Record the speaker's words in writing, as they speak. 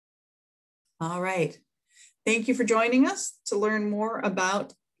All right. Thank you for joining us to learn more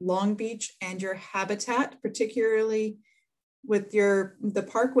about Long Beach and your habitat, particularly with the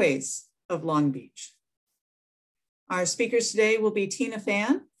parkways of Long Beach. Our speakers today will be Tina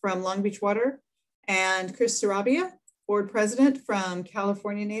Fan from Long Beach Water and Cris Sarabia, Board President from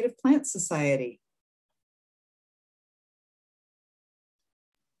California Native Plant Society.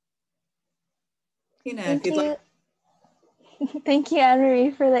 Tina, if you'd like. Thank you,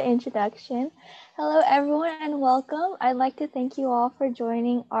 Anne-Marie, for the introduction. Hello, everyone, and welcome. I'd like to thank you all for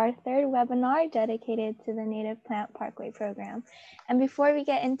joining our third webinar dedicated to the Native Plant Parkway program. And before we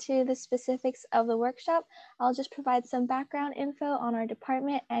get into the specifics of the workshop, I'll just provide some background info on our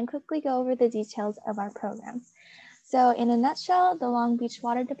department and quickly go over the details of our program. So in a nutshell, the Long Beach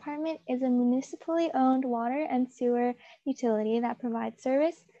Water Department is a municipally owned water and sewer utility that provides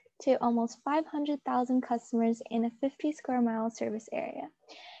service to almost 500,000 customers in a 50 square mile service area.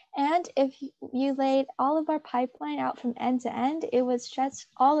 And if you laid all of our pipeline out from end to end, it would stretch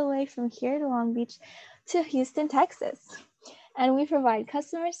all the way from here to Long Beach to Houston, Texas. And we provide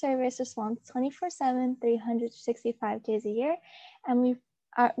customer service response 24/7, 365 days a year. And we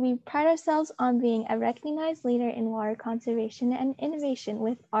pride ourselves on being a recognized leader in water conservation and innovation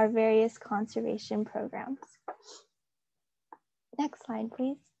with our various conservation programs. Next slide,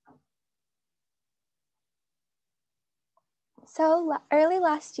 please. So early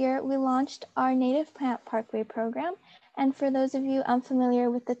last year, we launched our Native Plant Parkway program. And for those of you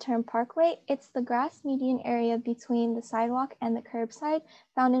unfamiliar with the term parkway, it's the grass median area between the sidewalk and the curbside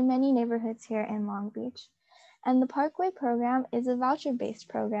found in many neighborhoods here in Long Beach. And the Parkway program is a voucher-based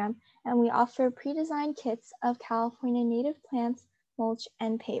program, and we offer pre-designed kits of California native plants, mulch,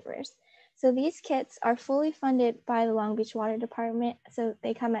 and pavers. So these kits are fully funded by the Long Beach Water Department, so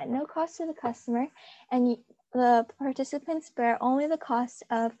they come at no cost to the customer, and the participants bear only the cost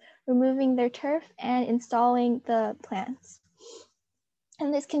of removing their turf and installing the plants.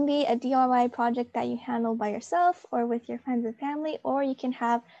 And this can be a DIY project that you handle by yourself or with your friends and family, or you can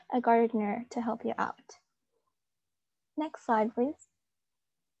have a gardener to help you out. Next slide, please.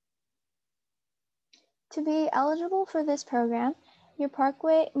 To be eligible for this program, your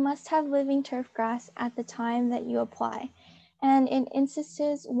parkway must have living turf grass at the time that you apply. And in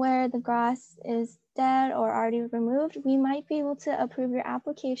instances where the grass is dead or already removed, we might be able to approve your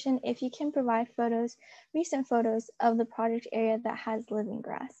application if you can provide photos, recent photos of the project area that has living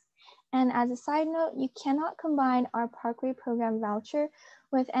grass. And as a side note, you cannot combine our Parkway program voucher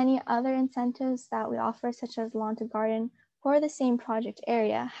with any other incentives that we offer, such as lawn to garden for the same project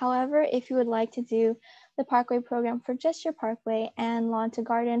area. However, if you would like to do the Parkway program for just your parkway and lawn to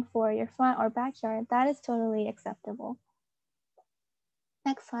garden for your front or backyard, that is totally acceptable.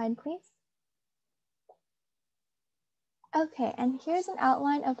 Next slide, please. Okay, and here's an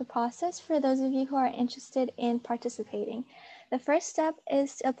outline of the process for those of you who are interested in participating. The first step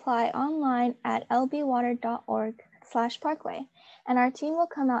is to apply online at lbwater.org/parkway, and our team will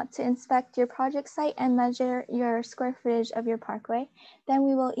come out to inspect your project site and measure your square footage of your parkway. Then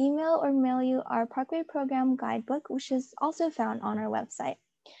we will email or mail you our Parkway program guidebook, which is also found on our website.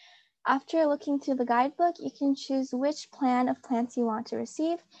 After looking through the guidebook, you can choose which plan of plants you want to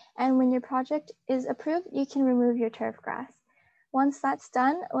receive, and when your project is approved, you can remove your turf grass. Once that's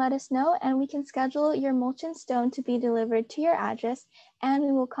done, let us know and we can schedule your mulch and stone to be delivered to your address, and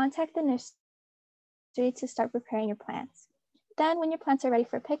we will contact the nursery to start preparing your plants. Then when your plants are ready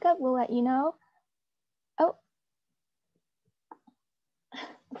for pickup, we'll let you know.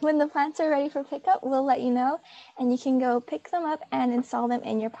 When the plants are ready for pickup, we'll let you know, and you can go pick them up and install them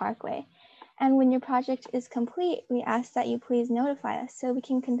in your parkway. And when your project is complete, we ask that you please notify us so we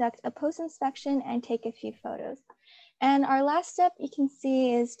can conduct a post-inspection and take a few photos. And our last step you can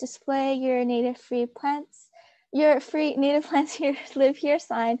see is display your native plants here live here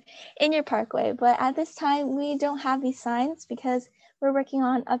sign in your parkway. But at this time, we don't have these signs because we're working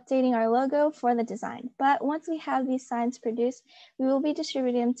on updating our logo for the design. But once we have these signs produced, we will be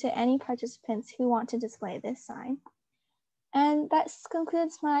distributing them to any participants who want to display this sign. And that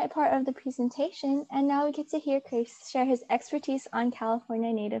concludes my part of the presentation. And now we get to hear Cris share his expertise on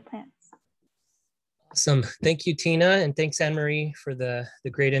California native plants. Awesome. Thank you, Tina, and thanks, Anne-Marie, for the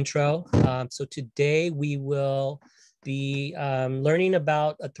great intro. So today we will be learning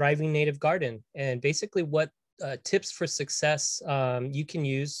about a thriving native garden and basically what tips for success you can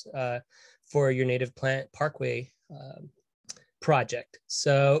use for your native plant parkway project.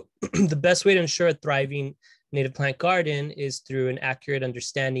 So the best way to ensure a thriving native plant garden is through an accurate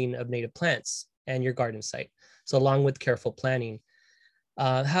understanding of native plants and your garden site. So along with careful planning.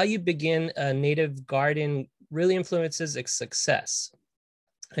 How you begin a native garden really influences its success.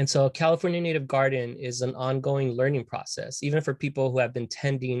 And so California Native Garden is an ongoing learning process, even for people who have been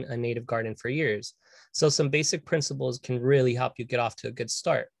tending a native garden for years. So some basic principles can really help you get off to a good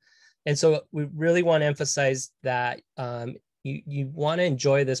start. And so we really want to emphasize that you want to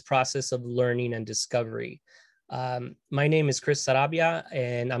enjoy this process of learning and discovery. My name is Cris Sarabia,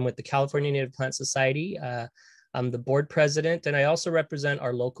 and I'm with the California Native Plant Society. I'm the board president, and I also represent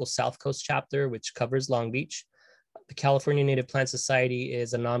our local South Coast chapter, which covers Long Beach. The California Native Plant Society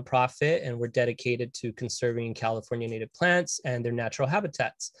is a nonprofit, and we're dedicated to conserving California native plants and their natural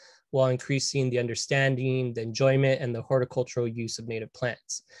habitats while increasing the understanding, the enjoyment, and the horticultural use of native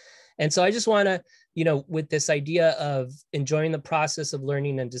plants. And so I just want to, with this idea of enjoying the process of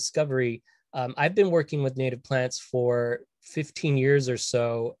learning and discovery, I've been working with native plants for 15 years or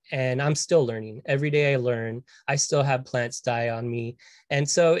so, and I'm still learning. Every day I learn. I still have plants die on me. And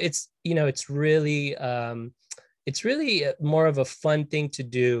so it's really more of a fun thing to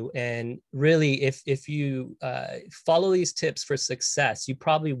do. And really, if you follow these tips for success, you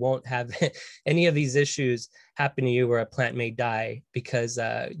probably won't have any of these issues happen to you where a plant may die, because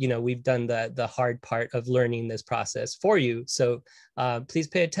we've done the hard part of learning this process for you. So please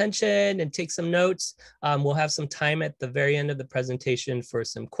pay attention and take some notes. We'll have some time at the very end of the presentation for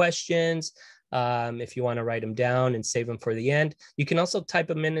some questions. If you want to write them down and save them for the end, you can also type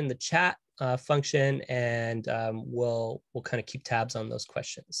them in the chat function, and we'll kind of keep tabs on those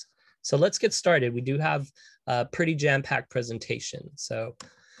questions. So let's get started. We do have a pretty jam-packed presentation. So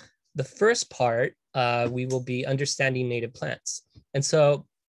the first part, we will be understanding native plants. And so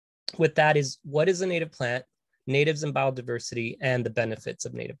with that is, what is a native plant, natives and biodiversity, and the benefits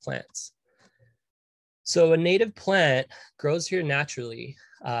of native plants. So a native plant grows here naturally.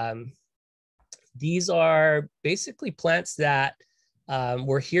 These are basically plants that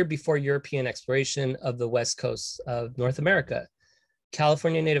were here before European exploration of the West Coast of North America.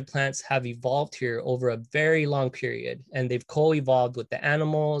 California native plants have evolved here over a very long period, and they've co-evolved with the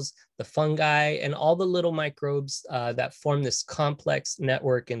animals, the fungi, and all the little microbes that form this complex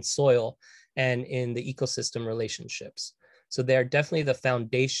network in soil and in the ecosystem relationships. So they are definitely the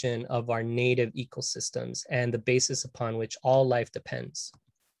foundation of our native ecosystems and the basis upon which all life depends.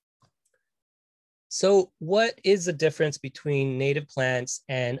 So what is the difference between native plants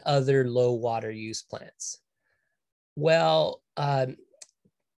and other low water use plants? Well,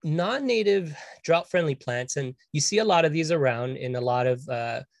 non-native drought-friendly plants, and you see a lot of these around in a lot of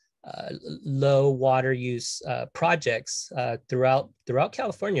low water use projects throughout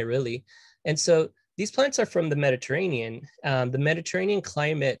California, really. And so these plants are from the Mediterranean. The Mediterranean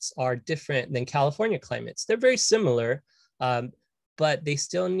climates are different than California climates. They're very similar, but these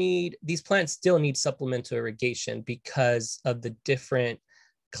plants still need supplemental irrigation because of the different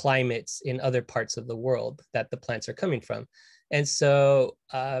climates in other parts of the world that the plants are coming from. And so,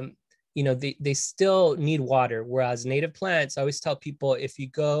 they still need water, whereas native plants, I always tell people, if you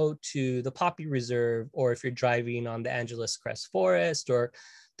go to the Poppy Reserve, or if you're driving on the Angeles Crest Forest or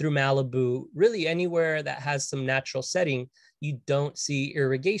through Malibu, really anywhere that has some natural setting, you don't see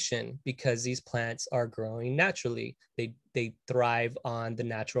irrigation because these plants are growing naturally. They thrive on the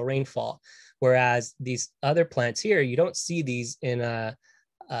natural rainfall. Whereas these other plants here, you don't see these in a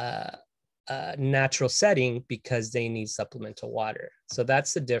natural setting because they need supplemental water. So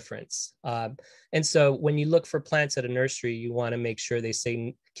that's the difference. And so when you look for plants at a nursery, you want to make sure they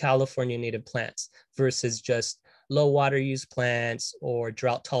say California native plants versus just low water use plants or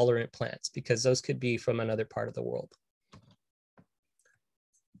drought tolerant plants, because those could be from another part of the world.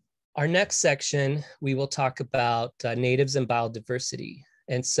 Our next section, we will talk about natives and biodiversity.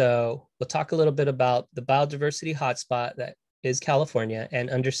 And so we'll talk a little bit about the biodiversity hotspot that is California and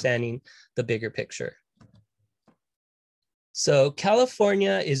understanding the bigger picture. So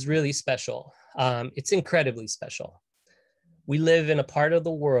California is really special. It's incredibly special. We live in a part of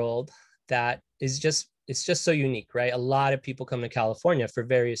the world that is it's just so unique, right? A lot of people come to California for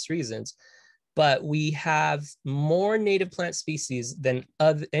various reasons, but we have more native plant species than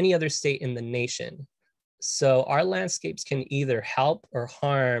any other state in the nation. So our landscapes can either help or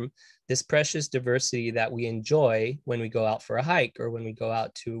harm this precious diversity that we enjoy when we go out for a hike or when we go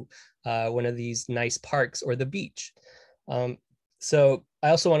out to one of these nice parks or the beach. So I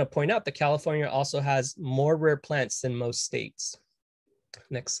also want to point out that California also has more rare plants than most states.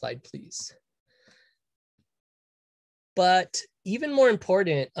 Next slide, please. But even more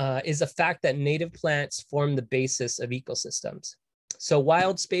important is the fact that native plants form the basis of ecosystems. So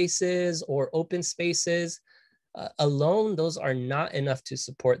wild spaces or open spaces alone, those are not enough to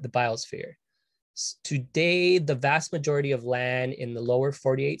support the biosphere. Today, the vast majority of land in the lower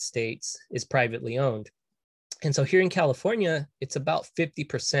 48 states is privately owned. And so here in California, it's about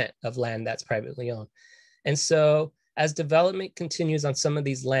 50% of land that's privately owned. And so as development continues on some of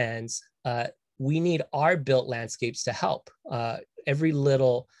these lands, we need our built landscapes to help. Every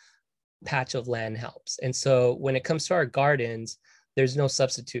little patch of land helps. And so when it comes to our gardens, there's no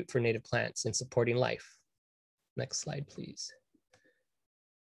substitute for native plants in supporting life. Next slide, please.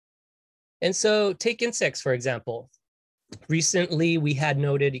 And so take insects, for example. Recently, we had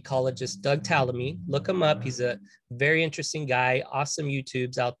noted ecologist Doug Tallamy. Look him up. He's a very interesting guy, awesome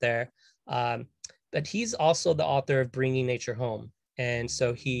YouTubes out there. But he's also the author of Bringing Nature Home. And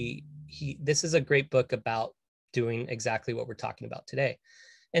so this is a great book about doing exactly what we're talking about today.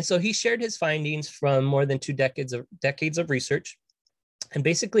 And so he shared his findings from more than 2 decades of research. And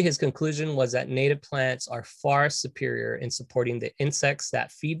basically his conclusion was that native plants are far superior in supporting the insects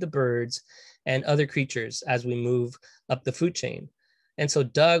that feed the birds and other creatures as we move up the food chain. And so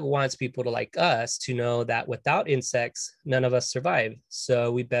Doug wants people to, like us, to know that without insects, none of us survive.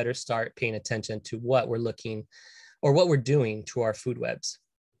 So we better start paying attention to what we're looking or what we're doing to our food webs,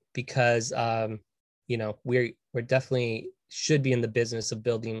 because we're definitely should be in the business of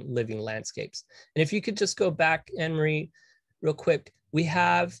building living landscapes. And if you could just go back, Anne-Marie, real quick, we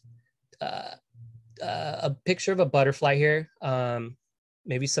have a picture of a butterfly here.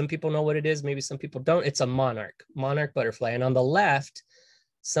 Maybe some people know what it is, maybe some people don't. It's a monarch butterfly. And on the left,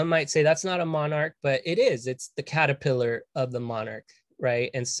 some might say that's not a monarch, but it is. It's the caterpillar of the monarch, right?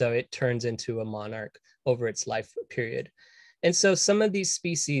 And so it turns into a monarch over its life period. And so some of these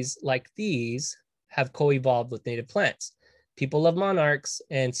species like these have co-evolved with native plants. People love monarchs.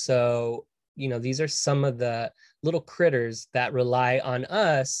 And so, these are some of the little critters that rely on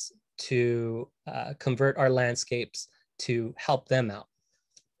us to convert our landscapes to help them out.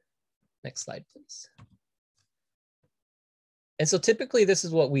 Next slide, please. And so typically this is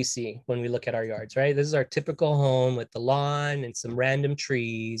what we see when we look at our yards, right? This is our typical home with the lawn and some random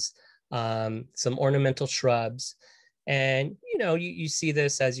trees, some ornamental shrubs. And, you see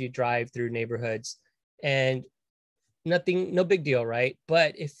this as you drive through neighborhoods, and no big deal, right?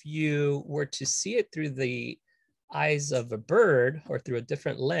 But if you were to see it through the eyes of a bird or through a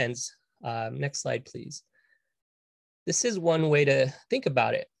different lens, next slide, please. This is one way to think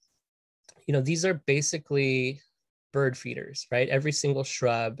about it. These are basically bird feeders, right? Every single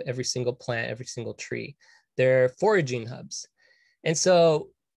shrub, every single plant, every single tree, they're foraging hubs. And so,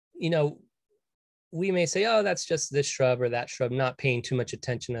 we may say, oh, that's just this shrub or that shrub, not paying too much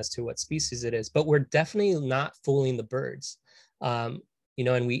attention as to what species it is, but we're definitely not fooling the birds. And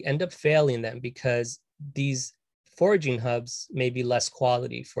we end up failing them because these foraging hubs may be less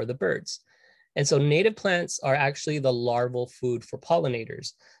quality for the birds. And so native plants are actually the larval food for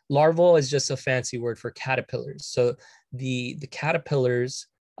pollinators. Larval is just a fancy word for caterpillars. So the caterpillars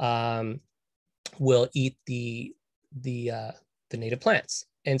will eat the native plants.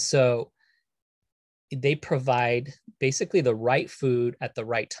 And so they provide basically the right food at the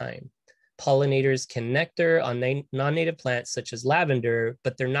right time. Pollinators can nectar on non-native plants such as lavender,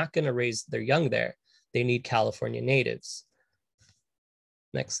 but they're not going to raise their young there. They need California natives.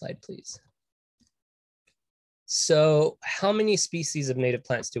 Next slide, please. So how many species of native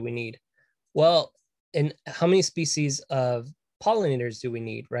plants do we need? Well, and how many species of pollinators do we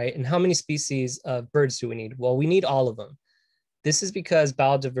need, right? And how many species of birds do we need? Well, we need all of them. This is because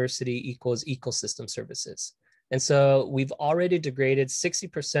biodiversity equals ecosystem services. And so we've already degraded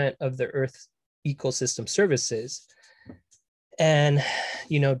 60% of the Earth's ecosystem services. And,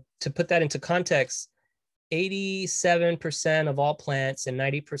 to put that into context, 87% of all plants and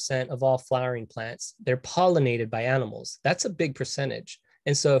 90% of all flowering plants, they're pollinated by animals. That's a big percentage.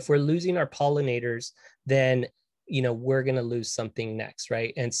 And so if we're losing our pollinators, then, we're going to lose something next,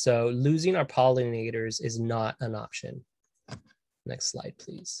 right? And so losing our pollinators is not an option. Next slide,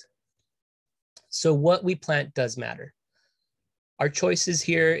 please. So what we plant does matter. Our choices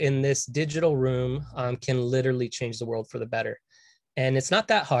here in this digital room can literally change the world for the better. And it's not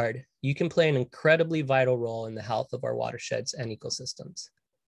that hard. You can play an incredibly vital role in the health of our watersheds and ecosystems.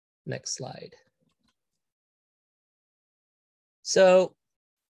 Next slide. So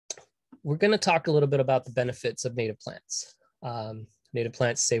we're going to talk a little bit about the benefits of native plants. Native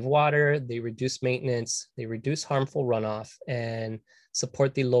plants save water, they reduce maintenance, they reduce harmful runoff, and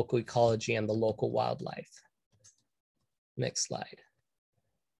support the local ecology and the local wildlife. Next slide.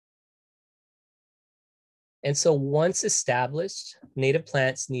 And so once established, native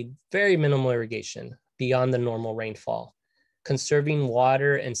plants need very minimal irrigation beyond the normal rainfall, conserving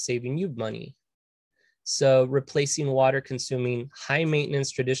water and saving you money. So replacing water-consuming,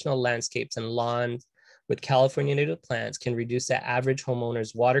 high-maintenance traditional landscapes and lawns with California native plants can reduce the average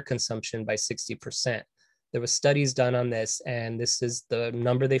homeowner's water consumption by 60%. There was studies done on this, and this is the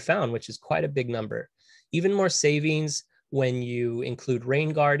number they found, which is quite a big number. Even more savings when you include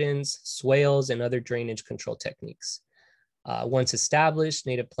rain gardens, swales, and other drainage control techniques. Once established,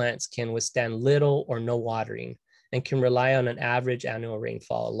 native plants can withstand little or no watering and can rely on an average annual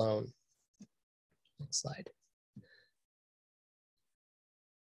rainfall alone. Next slide.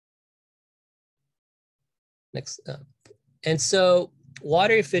 Next. And so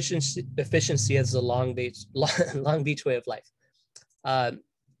water efficiency is a Long Beach way of life.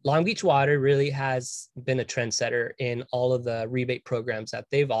 Long Beach Water really has been a trendsetter in all of the rebate programs that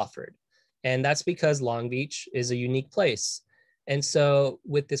they've offered. And that's because Long Beach is a unique place. And so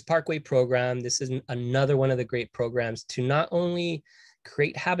with this Parkway program, this is another one of the great programs to not only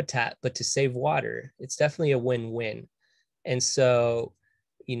create habitat, but to save water. It's definitely a win-win. And so,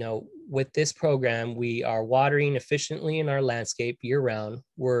 you know, with this program, we are watering efficiently in our landscape year-round.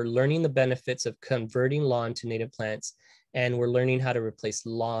 We're learning the benefits of converting lawn to native plants, and we're learning how to replace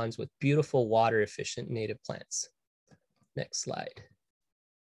lawns with beautiful water-efficient native plants. Next slide.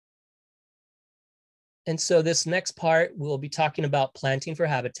 And so this next part, we'll be talking about planting for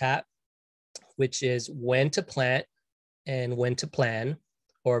habitat, which is when to plant and when to plan,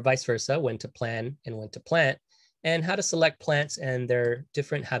 or vice versa, when to plan and when to plant, and how to select plants and their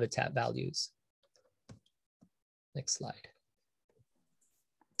different habitat values. Next slide.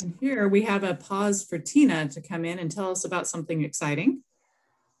 And here we have a pause for Tina to come in and tell us about something exciting.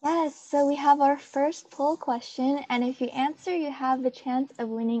 Yes, so we have our first poll question, and if you answer, you have the chance of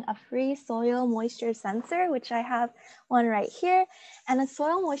winning a free soil moisture sensor, which I have one right here. And a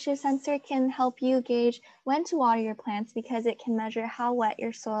soil moisture sensor can help you gauge when to water your plants because it can measure how wet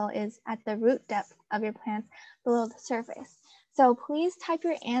your soil is at the root depth of your plants below the surface. So please type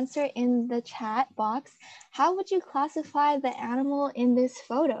your answer in the chat box. How would you classify the animal in this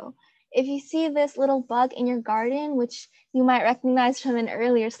photo? If you see this little bug in your garden, which you might recognize from an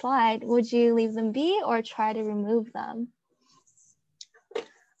earlier slide, would you leave them be or try to remove them?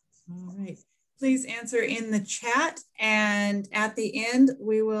 All right, please answer in the chat. And at the end,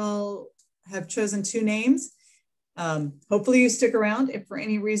 we will have chosen 2 names. Hopefully you stick around. If for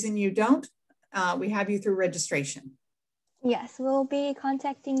any reason you don't, we have you through registration. Yes, we'll be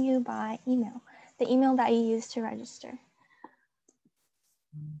contacting you by email, the email that you used to register.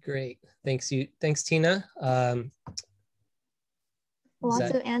 Great. Thanks, Tina.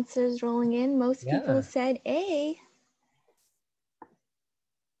 Lots of answers rolling in. Most people said A.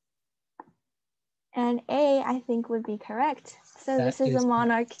 And A, I think, would be correct. So this is a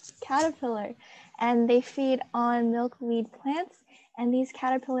monarch caterpillar, and they feed on milkweed plants. And these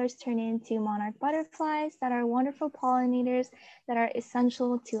caterpillars turn into monarch butterflies that are wonderful pollinators that are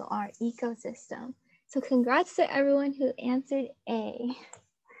essential to our ecosystem. So congrats to everyone who answered A.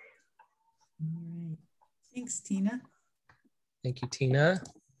 All right. Thanks, Tina. Thank you, Tina.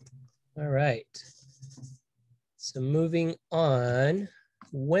 All right. So moving on,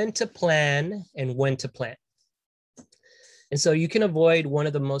 when to plan and when to plant. And so you can avoid one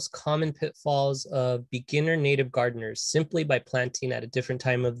of the most common pitfalls of beginner native gardeners simply by planting at a different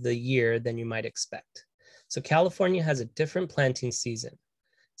time of the year than you might expect. So California has a different planting season.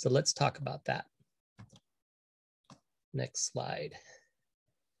 So let's talk about that. Next slide.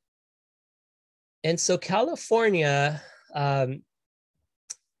 And so California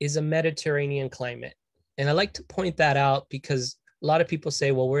is a Mediterranean climate. And I like to point that out because a lot of people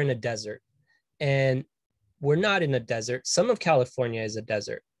say, well, we're in a desert. And we're not in a desert. Some of California is a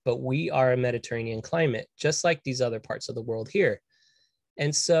desert, but we are a Mediterranean climate, just like these other parts of the world here.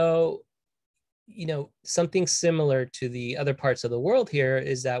 And so, you know, something similar to the other parts of the world here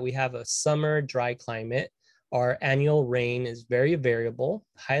is that we have a summer dry climate. Our annual rain is very variable,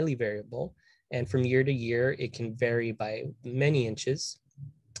 highly variable. And from year to year, it can vary by many inches.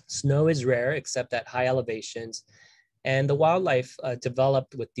 Snow is rare, except at high elevations. And the wildlife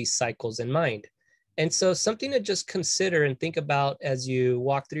developed with these cycles in mind. And so something to just consider and think about as you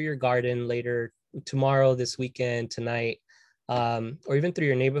walk through your garden later, tomorrow, this weekend, tonight, or even through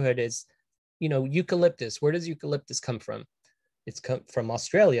your neighborhood is, you know, eucalyptus. Where does eucalyptus come from? It's come from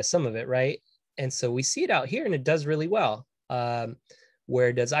Australia, some of it, right? And so we see it out here and it does really well.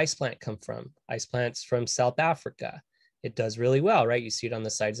 Where does ice plant come from? Ice plant's from South Africa. It does really well, right? You see it on the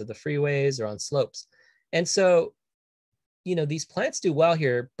sides of the freeways or on slopes. And so, you know, these plants do well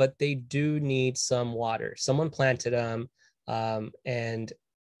here, but they do need some water. Someone planted them and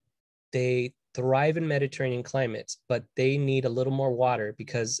they thrive in Mediterranean climates, but they need a little more water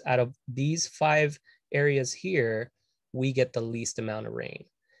because out of these 5 areas here, we get the least amount of rain.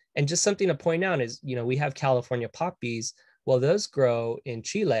 And just something to point out is, you know, we have California poppies, Well, those grow in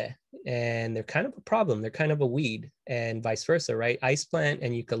Chile and they're kind of a problem. They're kind of a weed, and vice versa, right? Ice plant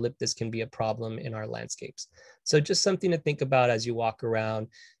and eucalyptus can be a problem in our landscapes. So just something to think about as you walk around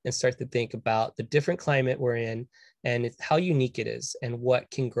and start to think about the different climate we're in and how unique it is and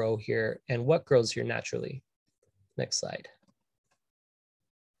what can grow here and what grows here naturally. Next slide.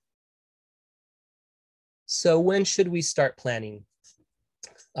 So when should we start planning?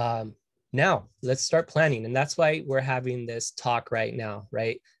 Now, let's start planning. And that's why we're having this talk right now,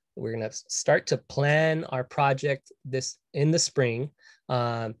 right? We're going to start to plan our project in the spring.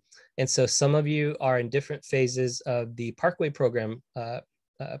 And so some of you are in different phases of the Parkway program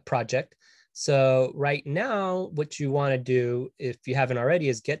project. So right now, what you want to do, if you haven't already,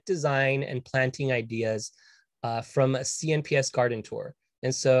 is get design and planting ideas from a CNPS garden tour.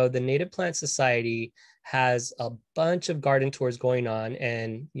 And so the Native Plant Society has a bunch of garden tours going on,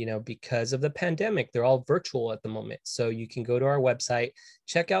 and because of the pandemic, they're all virtual at the moment. So you can go to our website,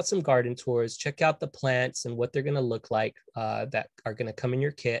 check out some garden tours, check out the plants and what they're going to look like that are going to come in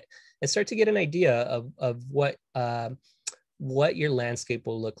your kit, and start to get an idea of what your landscape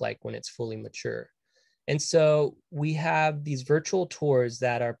will look like when it's fully mature. And so we have these virtual tours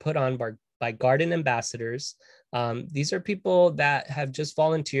that are put on by garden ambassadors. These are people that have just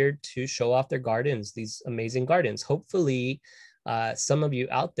volunteered to show off their gardens, these amazing gardens. Hopefully, some of you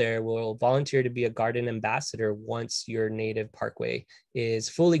out there will volunteer to be a garden ambassador once your native parkway is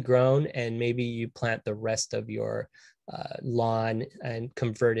fully grown, and maybe you plant the rest of your lawn and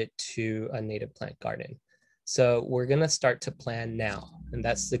convert it to a native plant garden. So we're going to start to plan now, and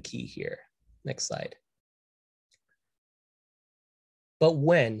that's the key here. Next slide. But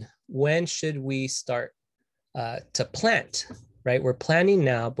when should we start to plant, right? We're planning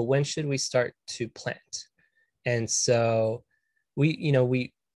now, but when should we start to plant? And so we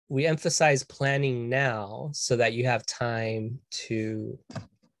emphasize planning now so that you have time to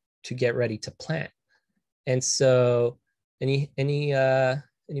get ready to plant. And so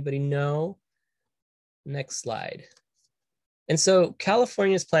anybody know? Next slide. And so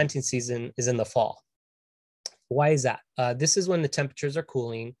California's planting season is in the fall. Why is that? This is when the temperatures are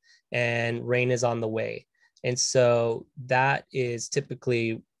cooling and rain is on the way. And so that is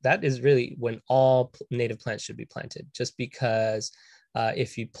really when all native plants should be planted, just because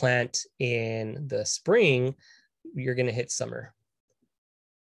if you plant in the spring, you're going to hit summer.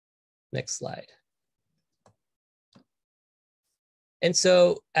 Next slide. And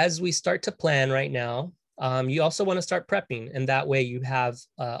so as we start to plan right now, you also want to start prepping, and that way you have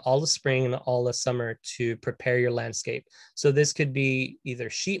all the spring and all the summer to prepare your landscape. So this could be either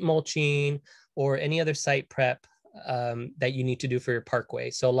sheet mulching or any other site prep that you need to do for your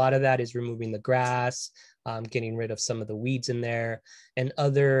parkway. So a lot of that is removing the grass, getting rid of some of the weeds in there, and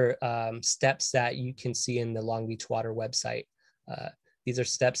other steps that you can see in the Long Beach Water website. These are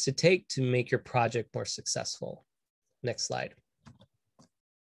steps to take to make your project more successful. Next slide.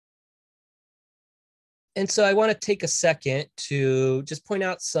 And so I want to take a second to just point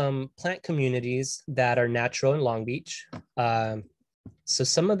out some plant communities that are natural in Long Beach. So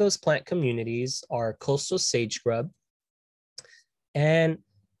some of those plant communities are coastal sage scrub. And,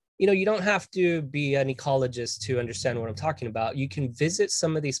 you don't have to be an ecologist to understand what I'm talking about. You can visit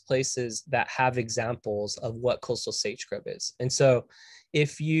some of these places that have examples of what coastal sage scrub is. And so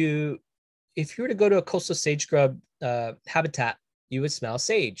if you were to go to a coastal sage scrub habitat, you would smell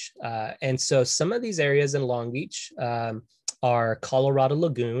sage. And so some of these areas in Long Beach are Colorado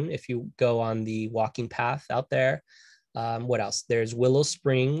Lagoon, if you go on the walking path out there. What else? There's Willow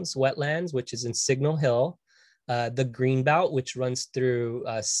Springs wetlands, which is in Signal Hill. The Greenbelt, which runs through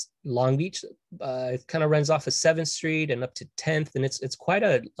Long Beach. It kind of runs off of 7th Street and up to 10th, and it's quite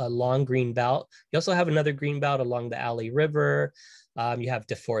a long green belt. You also have another green belt along the Alley River. You have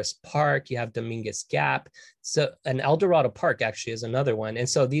DeForest Park, you have Dominguez Gap. So, and El Dorado Park actually is another one. And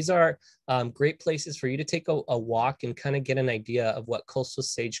so these are great places for you to take a walk and kind of get an idea of what coastal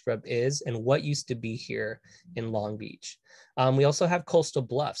sage scrub is and what used to be here in Long Beach. We also have coastal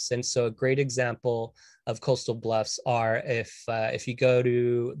bluffs. And so a great example of coastal bluffs are if you go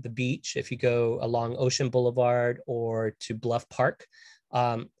to the beach, if you go along Ocean Boulevard or to Bluff Park,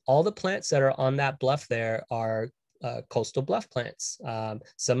 all the plants that are on that bluff there are coastal bluff plants.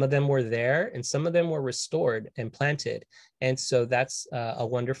 Some of them were there and some of them were restored and planted. And so that's a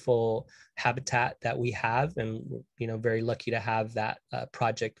wonderful habitat that we have, and very lucky to have that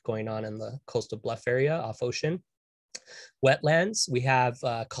project going on in the coastal bluff area off Ocean. Wetlands, we have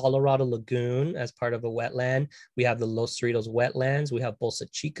Colorado Lagoon as part of a wetland. We have the Los Cerritos wetlands. We have Bolsa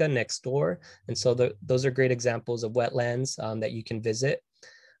Chica next door. And so those are great examples of wetlands that you can visit.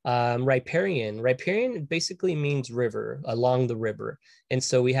 Riparian. Riparian basically means river, along the river. And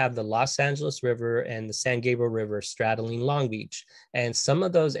so we have the Los Angeles River and the San Gabriel River straddling Long Beach. And some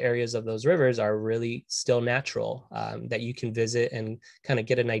of those areas of those rivers are really still natural, that you can visit and kind of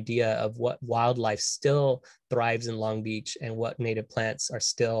get an idea of what wildlife still thrives in Long Beach and what native plants are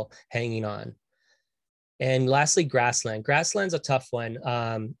still hanging on. And lastly, grassland. Grassland's a tough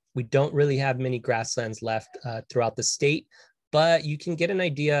one. We don't really have many grasslands left throughout the state, but you can get an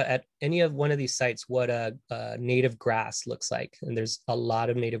idea at any of one of these sites what a native grass looks like. And there's a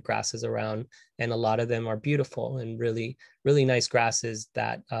lot of native grasses around, and a lot of them are beautiful and really, really nice grasses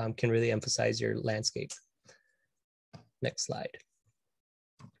that can really emphasize your landscape. Next slide.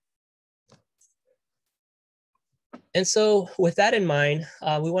 And so with that in mind,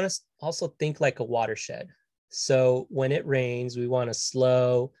 we want to also think like a watershed. So when it rains, we want to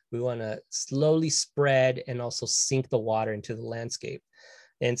slowly spread and also sink the water into the landscape.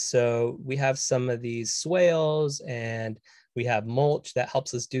 And so we have some of these swales and we have mulch that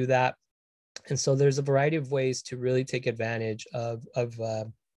helps us do that. And so there's a variety of ways to really take advantage of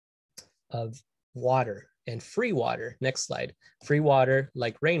water and free water. Next slide. Free water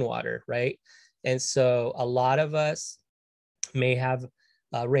like rainwater, right? And so a lot of us may have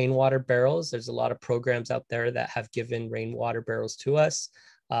rainwater barrels. There's a lot of programs out there that have given rainwater barrels to us.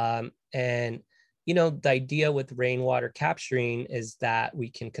 And, you know, the idea with rainwater capturing is that we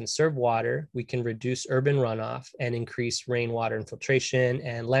can conserve water, we can reduce urban runoff and increase rainwater infiltration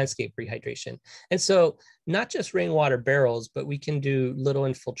and landscape rehydration. And so not just rainwater barrels, but we can do little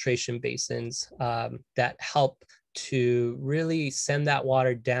infiltration basins that help to really send that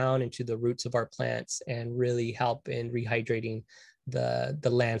water down into the roots of our plants and really help in rehydrating the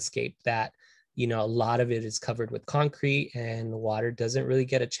landscape that, you know, a lot of it is covered with concrete and the water doesn't really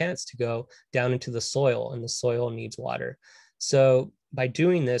get a chance to go down into the soil, and the soil needs water. So by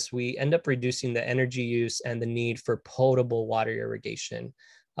doing this, we end up reducing the energy use and the need for potable water irrigation.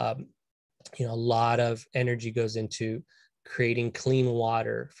 You know, a lot of energy goes into creating clean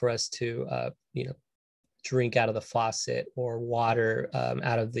water for us to, you know, drink out of the faucet or water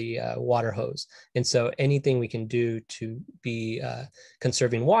out of the water hose. And so anything we can do to be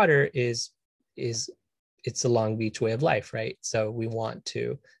conserving water it's a Long Beach way of life, right? So we want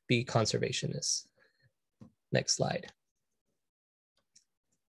to be conservationists. Next slide.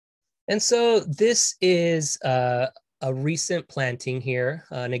 And so this is a recent planting here,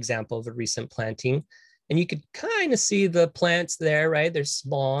 an example of a recent planting. And you could kind of see the plants there, right? They're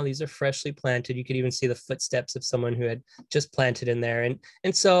small. These are freshly planted. You could even see the footsteps of someone who had just planted in there.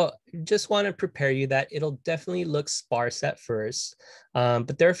 And so just want to prepare you that it'll definitely look sparse at first.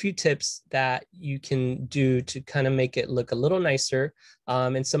 But there are a few tips that you can do to kind of make it look a little nicer.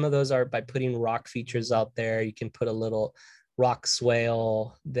 And some of those are by putting rock features out there. You can put a little rock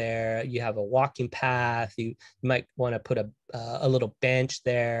swale there. You have a walking path. You might want to put a little bench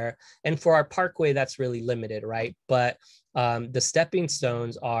there. And for our parkway, that's really limited, right? But the stepping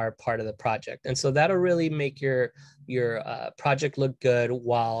stones are part of the project. And so that'll really make your project look good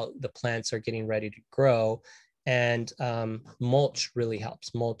while the plants are getting ready to grow. And mulch really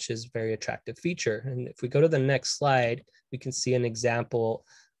helps. Mulch is a very attractive feature. And if we go to the next slide, we can see an example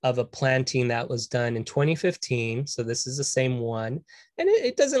of a planting that was done in 2015. So this is the same one. And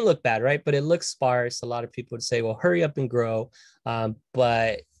it doesn't look bad, right? But it looks sparse. A lot of people would say, well, hurry up and grow.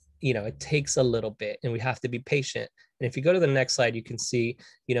 But, you know, it takes a little bit and we have to be patient. And if you go to the next slide, you can see,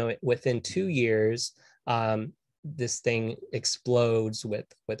 you know, within 2 years, this thing explodes with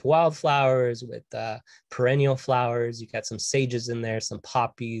wildflowers, with perennial flowers. You got some sages in there, some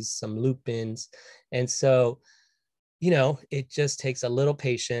poppies, some lupins. And so, you know, it just takes a little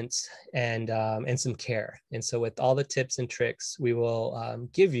patience and some care. And so with all the tips and tricks we will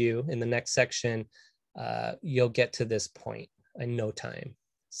give you in the next section, you'll get to this point in no time.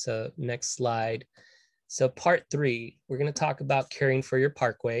 So next slide. So part 3, we're going to talk about caring for your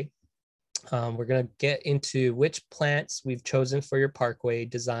parkway. We're going to get into which plants we've chosen for your parkway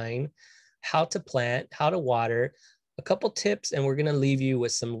design, how to plant, how to water, a couple tips, and we're going to leave you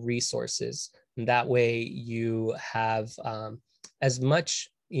with some resources. And that way you have as much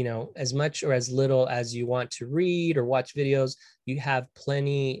or as little as you want to read or watch videos. You have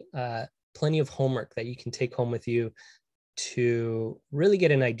plenty of homework that you can take home with you to really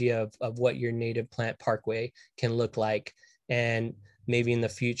get an idea of what your native plant parkway can look like. And maybe in the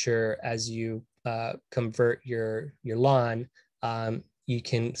future, as you convert your lawn, you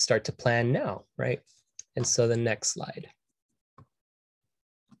can start to plan now, right? And so the next slide.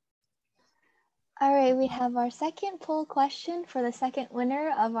 All right, we have our second poll question for the second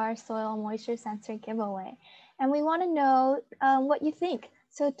winner of our soil moisture sensor giveaway. And we want to know what you think.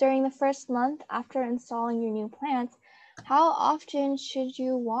 So during the first month after installing your new plants, how often should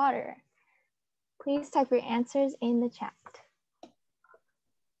you water? Please type your answers in the chat.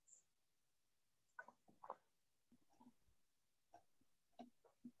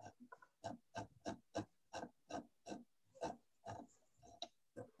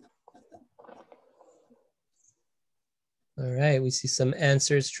 All right, we see some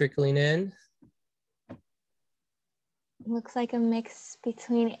answers trickling in. Looks like a mix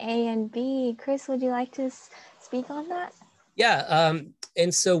between A and B. Chris, would you like to speak on that? Yeah,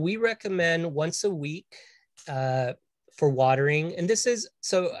 and so we recommend once a week for watering. And this is,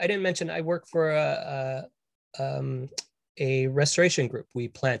 so I didn't mention, I work for a restoration group. We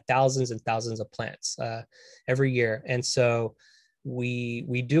plant thousands and thousands of plants every year. And so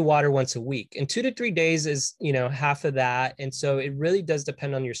we do water once a week, and 2 to 3 days is, you know, half of that. And so it really does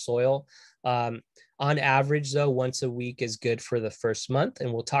depend on your soil. On average though, once a week is good for the first month.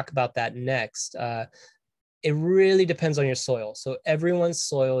 And we'll talk about that next. It really depends on your soil. So everyone's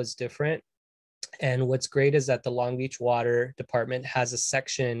soil is different. And what's great is that the Long Beach Water Department has a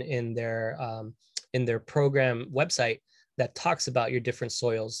section in their program website that talks about your different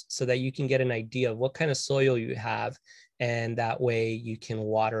soils, so that you can get an idea of what kind of soil you have. And that way you can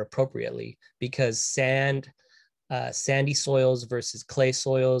water appropriately, because sandy soils versus clay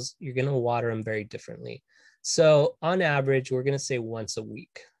soils, you're going to water them very differently. So on average, we're going to say once a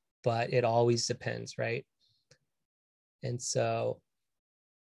week, but it always depends, right? And so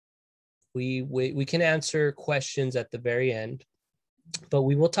we can answer questions at the very end, but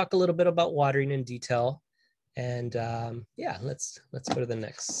we will talk a little bit about watering in detail. And yeah, let's go to the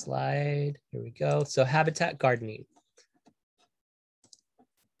next slide. Here we go. So habitat gardening.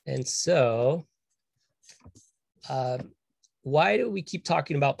 And so why do we keep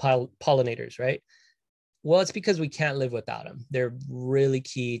talking about pollinators, right? Well, it's because we can't live without them. They're really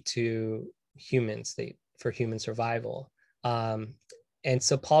key to humans, for human survival. And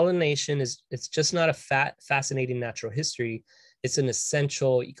so pollination it's just not a fascinating natural history. It's an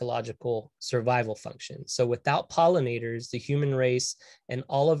essential ecological survival function. So without pollinators, the human race and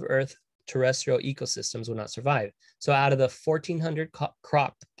all of Earth terrestrial ecosystems will not survive. So out of the 1,400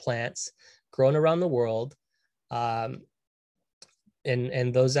 crop plants grown around the world, and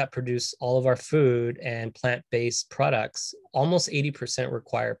those that produce all of our food and plant-based products, almost 80%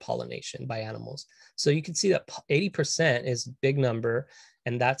 require pollination by animals. So you can see that 80% is a big number,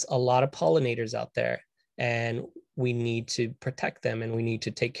 and that's a lot of pollinators out there, and we need to protect them and we need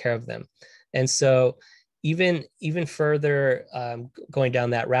to take care of them. And so even further going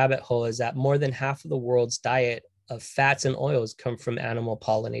down that rabbit hole is that more than half of the world's diet of fats and oils come from animal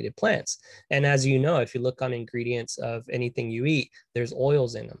pollinated plants. And as you know, if you look on ingredients of anything you eat, there's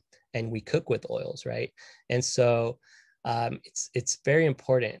oils in them, and we cook with oils, right? And so it's very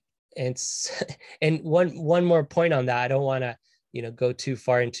important. And one more point on that, I don't want to go too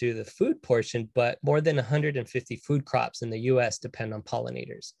far into the food portion, but more than 150 food crops in the US depend on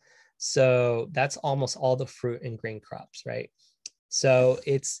pollinators. So that's almost all the fruit and grain crops, right? So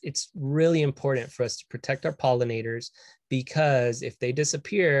it's really important for us to protect our pollinators, because if they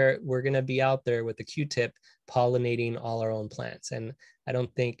disappear, we're going to be out there with a Q-tip pollinating all our own plants. And I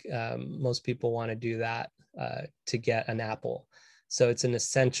don't think most people want to do that to get an apple. So it's an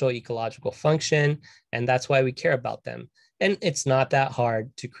essential ecological function, and that's why we care about them. And it's not that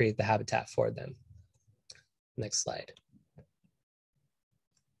hard to create the habitat for them. Next slide.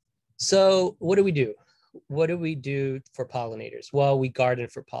 So what do we do? What do we do for pollinators? Well, we garden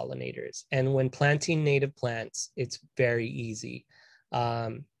for pollinators. And when planting native plants, it's very easy.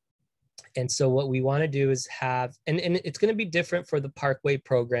 And so what we want to do is have, and it's going to be different for the Parkway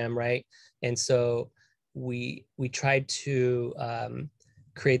program, right? And so we tried to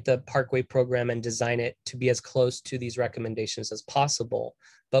create the Parkway program and design it to be as close to these recommendations as possible.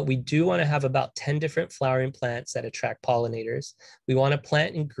 But we do want to have about 10 different flowering plants that attract pollinators. We want to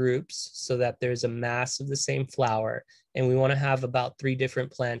plant in groups so that there's a mass of the same flower. And we want to have about 3 different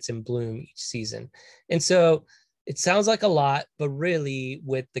plants in bloom each season. And so it sounds like a lot, but really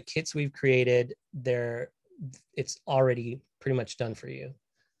with the kits we've created, it's already pretty much done for you.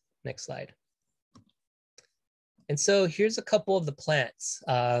 Next slide. And so here's a couple of the plants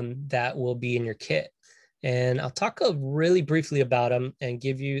that will be in your kit. And I'll talk really briefly about them and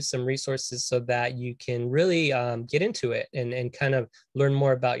give you some resources so that you can really get into it and kind of learn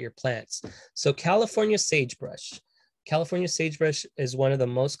more about your plants. So California sagebrush. California sagebrush is one of the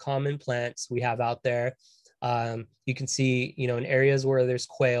most common plants we have out there. You can see, in areas where there's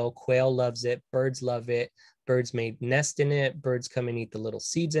quail loves it, birds love it. Birds may nest in it, birds come and eat the little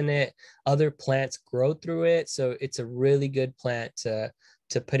seeds in it. Other plants grow through it. So it's a really good plant to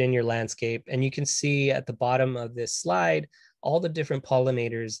to put in your landscape. And you can see at the bottom of this slide, all the different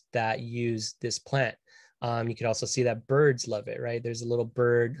pollinators that use this plant. You can also see that birds love it, right? There's a little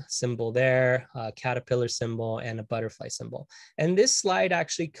bird symbol there, a caterpillar symbol, and a butterfly symbol. And this slide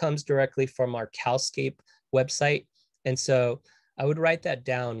actually comes directly from our Cowscape website. And so I would write that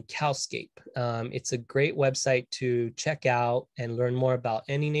down, Cowscape. It's a great website to check out and learn more about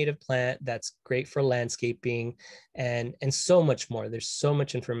any native plant that's great for landscaping and so much more. There's so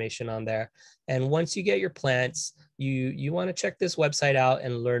much information on there. And once you get your plants, you want to check this website out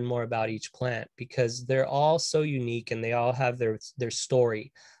and learn more about each plant because they're all so unique and they all have their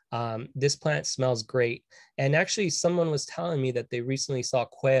story. This plant smells great. And actually someone was telling me that they recently saw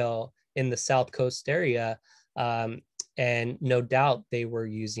quail in the South Coast area. And no doubt they were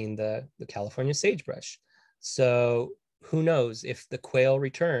using the California sagebrush. So who knows if the quail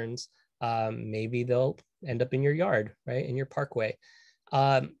returns, maybe they'll end up in your yard, right? In your parkway.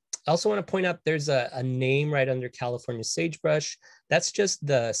 I also want to point out there's a name right under California sagebrush. That's just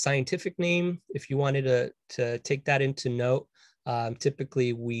the scientific name. If you wanted to take that into note,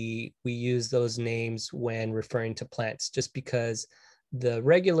 typically we use those names when referring to plants just because the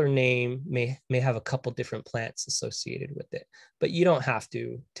regular name may have a couple different plants associated with it, but you don't have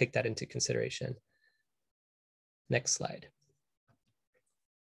to take that into consideration. Next slide.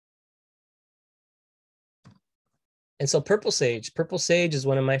 And so purple sage is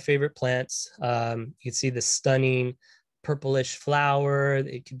one of my favorite plants. You can see the stunning purplish flower.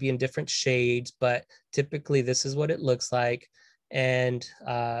 It could be in different shades, but typically this is what it looks like. And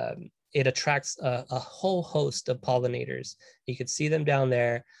it attracts a whole host of pollinators. You can see them down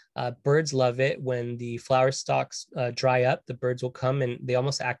there. Birds love it. When the flower stalks dry up, the birds will come and they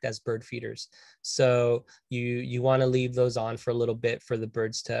almost act as bird feeders. So you want to leave those on for a little bit for the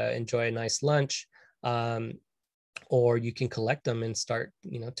birds to enjoy a nice lunch. Or you can collect them and start,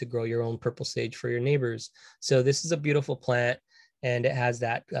 to grow your own purple sage for your neighbors. So this is a beautiful plant and it has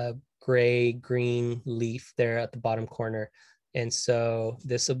that gray green leaf there at the bottom corner. And so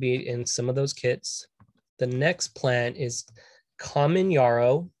this will be in some of those kits. The next plant is common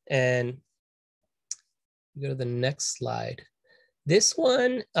yarrow, and go to the next slide. This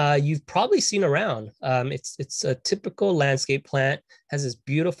one you've probably seen around. It's a typical landscape plant, has this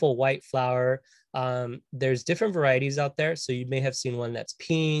beautiful white flower. There's different varieties out there. So you may have seen one that's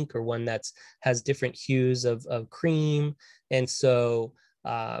pink or one that's has different hues of cream. And so,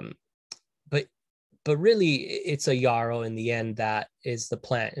 but really it's a yarrow in the end that is the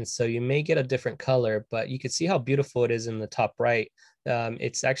plant. And so you may get a different color, but you can see how beautiful it is in the top right.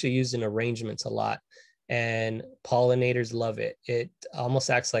 It's actually used in arrangements a lot. And pollinators love it. It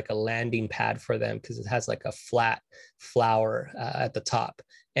almost acts like a landing pad for them because it has like a flat flower at the top.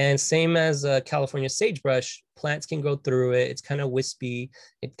 And same as California sagebrush, plants can go through it. It's kind of wispy.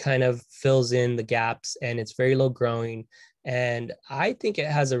 It kind of fills in the gaps and it's very low growing. And I think it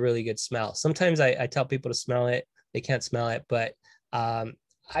has a really good smell. Sometimes I tell people to smell it. They can't smell it, but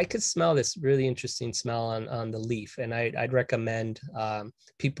I could smell this really interesting smell on the leaf. And I'd recommend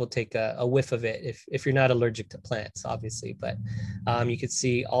people take a whiff of it if you're not allergic to plants, obviously. But you could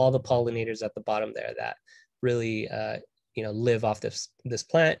see all the pollinators at the bottom there that really live off this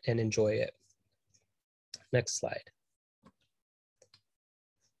plant and enjoy it. Next slide.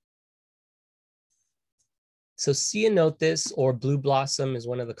 So Ceanothus or blue blossom is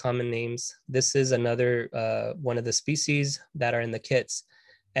one of the common names. This is another one of the species that are in the kits.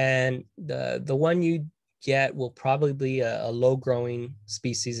 And the one you get will probably be a low growing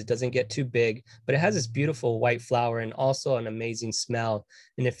species. It doesn't get too big, but it has this beautiful white flower and also an amazing smell.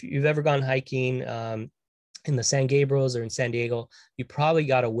 And if you've ever gone hiking in the San Gabriels or in San Diego, you probably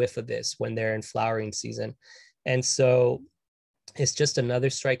got a whiff of this when they're in flowering season. And so it's just another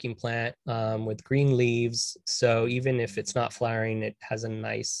striking plant with green leaves. So even if it's not flowering, it has a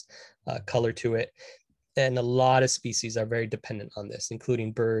nice color to it. And a lot of species are very dependent on this,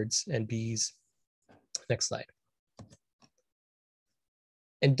 including birds and bees. Next slide.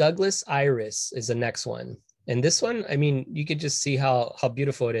 And Douglas iris is the next one. And this one, I mean, you could just see how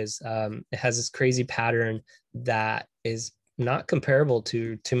beautiful it is. It has this crazy pattern that is not comparable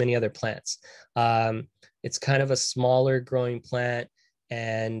to too many other plants. It's kind of a smaller growing plant,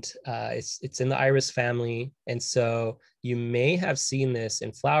 and it's in the iris family. And so you may have seen this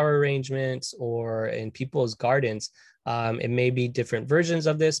in flower arrangements or in people's gardens. It may be different versions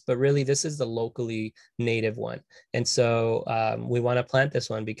of this, but really this is the locally native one. And so we want to plant this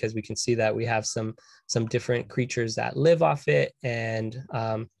one because we can see that we have some different creatures that live off it. And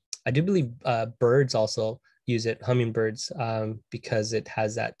I do believe birds also use it, hummingbirds, because it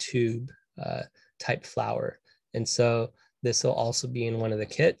has that tube type flower. And so This will also be in one of the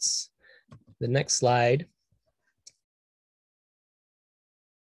kits. The next slide.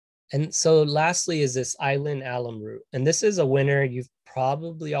 And so lastly is this island alum root. And this is a winner. You've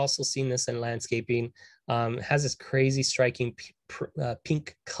probably also seen this in landscaping. It has this crazy striking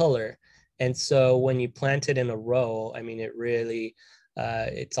pink color. And so when you plant it in a row, I mean, it really,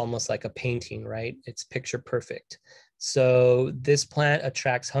 it's almost like a painting, right? It's picture perfect. So this plant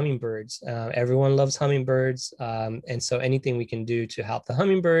attracts hummingbirds. Everyone loves hummingbirds. And so anything we can do to help the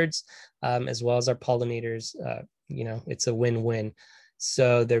hummingbirds, as well as our pollinators, you know, it's a win-win.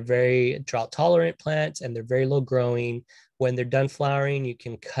 So they're very drought tolerant plants and they're very low growing. When they're done flowering, you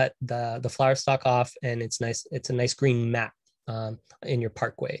can cut the flower stalk off and it's nice. It's a nice green mat in your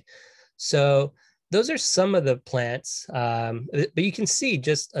parkway. So those are some of the plants, but you can see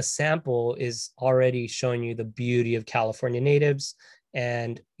just a sample is already showing you the beauty of California natives.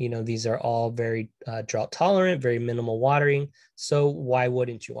 And, you know, these are all very drought tolerant, very minimal watering. So why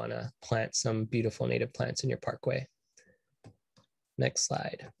wouldn't you want to plant some beautiful native plants in your parkway? Next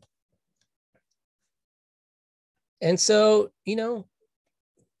slide. And so, you know,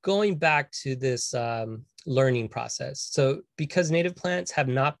 going back to this learning process. So because native plants have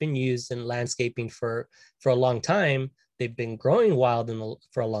not been used in landscaping for a long time, they've been growing wild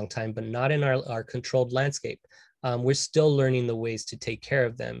for a long time, but not in our controlled landscape. We're still learning the ways to take care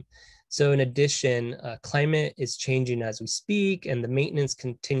of them. So in addition, climate is changing as we speak, and the maintenance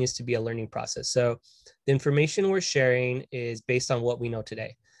continues to be a learning process. So the information we're sharing is based on what we know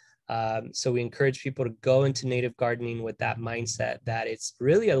today. So we encourage people to go into native gardening with that mindset that it's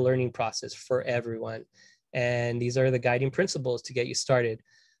really a learning process for everyone. And these are the guiding principles to get you started.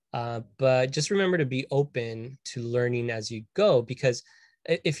 But just remember to be open to learning as you go, because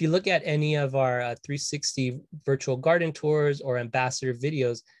if you look at any of our 360 virtual garden tours or ambassador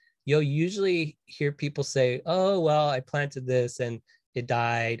videos, you'll usually hear people say, oh, well, I planted this and it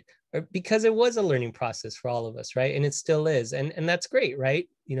died, or because it was a learning process for all of us, right? And it still is. And that's great, right?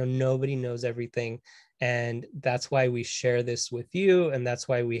 You know, nobody knows everything. And that's why we share this with you. And that's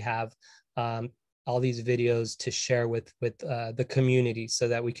why we have all these videos to share with the community so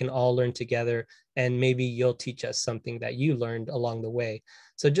that we can all learn together. And maybe you'll teach us something that you learned along the way.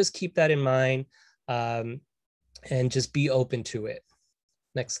 So just keep that in mind and just be open to it.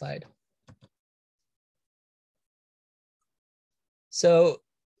 Next slide. So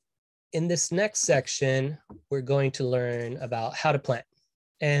in this next section, we're going to learn about how to plant.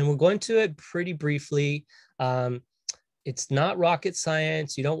 And we're going to it pretty briefly. It's not rocket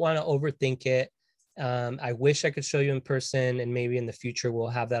science. You don't want to overthink it. I wish I could show you in person, and maybe in the future we'll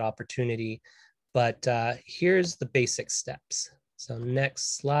have that opportunity. But here's the basic steps. So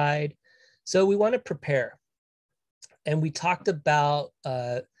next slide. So we want to prepare. And we talked about,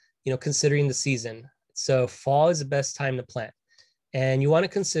 you know, considering the season. So fall is the best time to plant. And you want to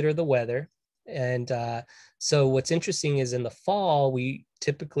consider the weather. And so what's interesting is in the fall, we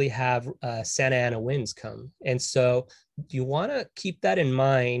typically have Santa Ana winds come. And so you want to keep that in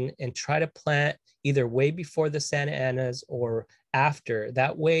mind and try to plant either way before the Santa Anas or after.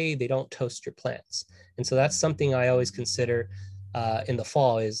 That way they don't toast your plants. And so that's something I always consider in the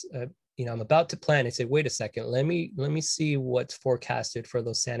fall is, you know, I'm about to plant. I say, wait a second, let me see what's forecasted for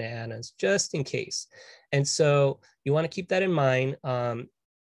those Santa Anas just in case. And so you want to keep that in mind.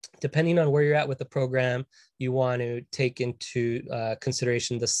 Depending on where you're at with the program, you want to take into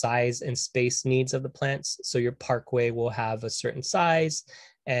consideration the size and space needs of the plants. So your parkway will have a certain size,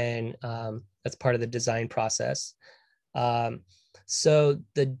 and that's part of the design process. So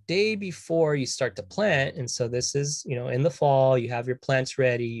the day before you start to plant, and so this is, you know, in the fall, you have your plants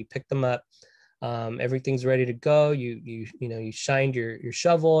ready, you pick them up, everything's ready to go. You know, you shined your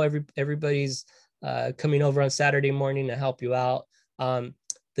shovel. Everybody's coming over on Saturday morning to help you out.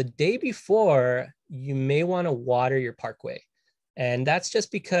 The day before, you may want to water your parkway. And that's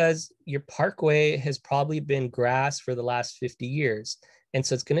just because your parkway has probably been grass for the last 50 years. And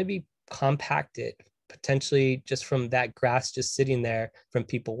so it's going to be compacted, potentially just from that grass just sitting there, from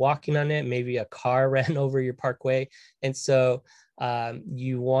people walking on it. Maybe a car ran over your parkway. And so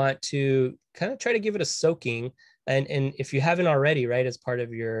you want to kind of try to give it a soaking. And if you haven't already, right, as part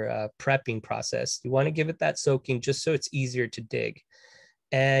of your prepping process, you want to give it that soaking just so it's easier to dig.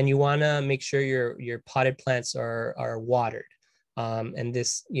 And you want to make sure your potted plants are watered. And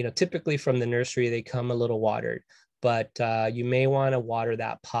this, you know, typically from the nursery, they come a little watered, but you may want to water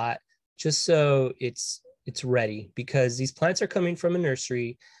that pot just so it's ready, because these plants are coming from a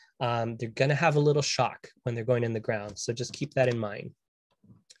nursery. They're going to have a little shock when they're going in the ground. So just keep that in mind.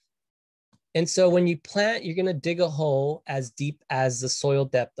 And so when you plant, you're going to dig a hole as deep as the soil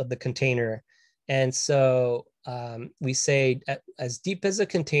depth of the container. And so we say as deep as a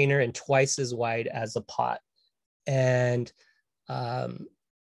container and twice as wide as a pot. And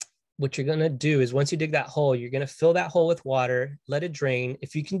what you're going to do is once you dig that hole, you're going to fill that hole with water, let it drain.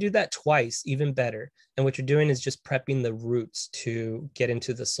 If you can do that twice, even better. And what you're doing is just prepping the roots to get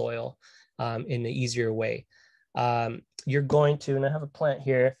into the soil in an easier way. You're going to, and I have a plant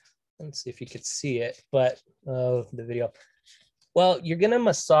here. Let's see if you could see it, but the video. Well, you're going to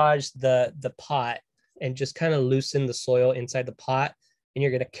massage the pot and just kind of loosen the soil inside the pot. And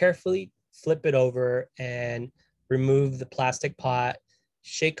you're going to carefully flip it over and remove the plastic pot,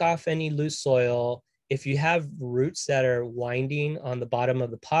 shake off any loose soil. If you have roots that are winding on the bottom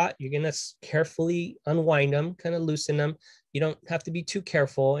of the pot, you're going to carefully unwind them, kind of loosen them. You don't have to be too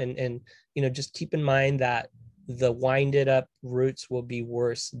careful, and just keep in mind that the winded up roots will be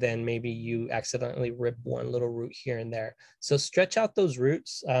worse than maybe you accidentally rip one little root here and there. So stretch out those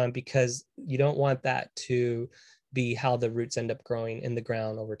roots because you don't want that to be how the roots end up growing in the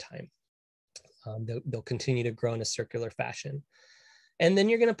ground over time. They'll continue to grow in a circular fashion. And then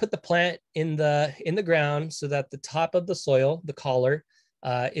you're going to put the plant in the ground so that the top of the soil, the collar,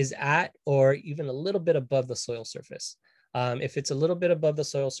 is at or even a little bit above the soil surface. If it's a little bit above the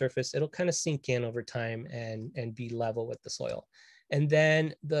soil surface, it'll kind of sink in over time and be level with the soil. And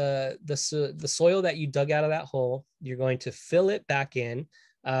then the soil that you dug out of that hole, you're going to fill it back in.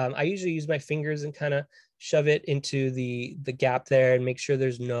 I usually use my fingers and kind of shove it into the gap there and make sure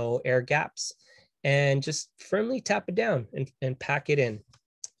there's no air gaps. And just firmly tap it down and pack it in.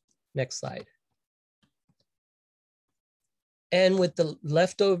 Next slide. And with the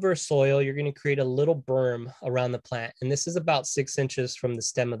leftover soil, you're going to create a little berm around the plant. And this is about 6 inches from the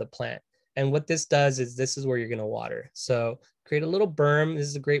stem of the plant. And what this does is this is where you're going to water. So create a little berm. This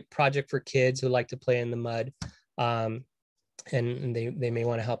is a great project for kids who like to play in the mud. And they may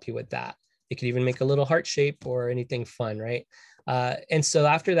want to help you with that. You could even make a little heart shape or anything fun, right? And so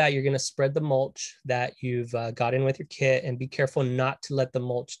after that, you're going to spread the mulch that you've got in with your kit, and be careful not to let the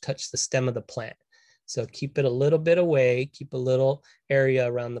mulch touch the stem of the plant. So keep it a little bit away, keep a little area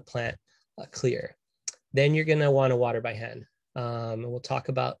around the plant clear. Then you're going to want to water by hand. And we'll talk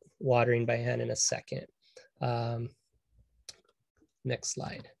about watering by hand in a second. Next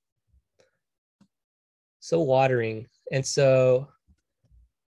slide. So watering. And so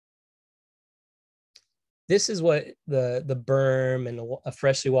this is what the berm and a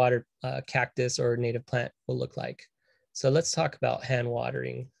freshly watered cactus or native plant will look like. So let's talk about hand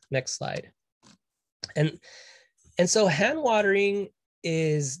watering. Next slide. And so hand watering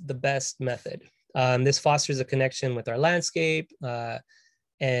is the best method. This fosters a connection with our landscape,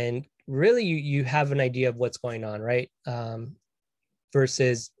 and really you have an idea of what's going on, right?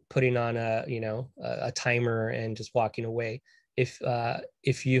 Versus putting on a timer and just walking away.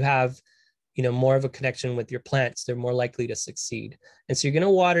 If you have more of a connection with your plants, they're more likely to succeed. And so you're going to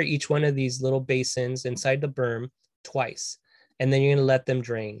water each one of these little basins inside the berm twice, and then you're going to let them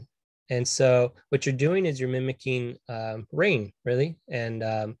drain. And so what you're doing is you're mimicking rain, really. And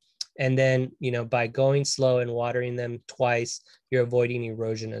then, by going slow and watering them twice, you're avoiding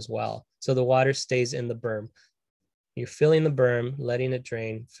erosion as well. So the water stays in the berm. You're filling the berm, letting it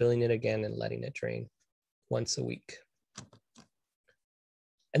drain, filling it again, and letting it drain once a week.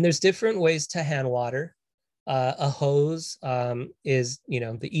 And there's different ways to hand water. A hose is,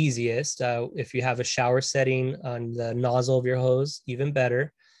 the easiest. If you have a shower setting on the nozzle of your hose, even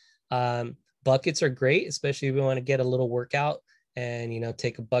better. Buckets are great, especially if you want to get a little workout and,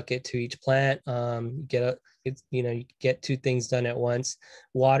 take a bucket to each plant. You get two things done at once.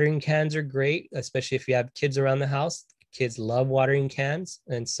 Watering cans are great, especially if you have kids around the house. Kids love watering cans.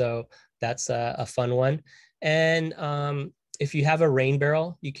 And so that's a fun one. And if you have a rain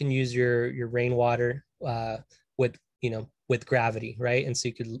barrel, you can use your rainwater with gravity, right? And so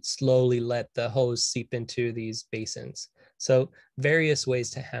you could slowly let the hose seep into these basins. So various ways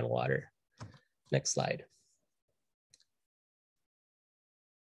to hand water. Next slide.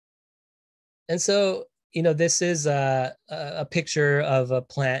 And so, this is a picture of a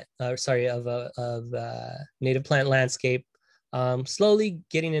plant, of a native plant landscape, slowly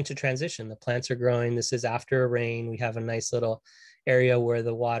getting into transition. The plants are growing. This is after a rain. We have a nice little area where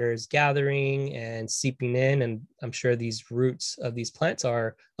the water is gathering and seeping in. And I'm sure these roots of these plants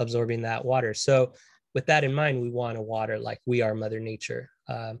are absorbing that water. So with that in mind, we want to water like we are Mother Nature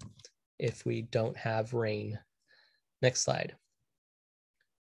if we don't have rain. Next slide.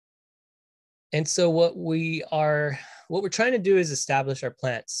 And so what we're trying to do is establish our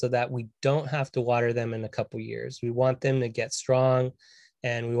plants so that we don't have to water them in a couple years. We want them to get strong,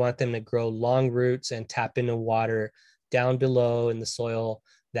 and we want them to grow long roots and tap into water down below in the soil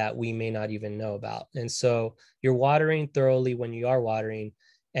that we may not even know about. And so you're watering thoroughly when you are watering,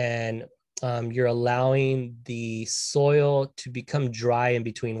 and you're allowing the soil to become dry in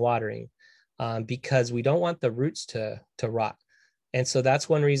between watering, because we don't want the roots to rot. And so that's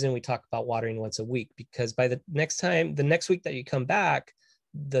one reason we talk about watering once a week, because by the next week that you come back,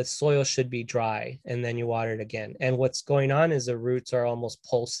 the soil should be dry, and then you water it again. And what's going on is the roots are almost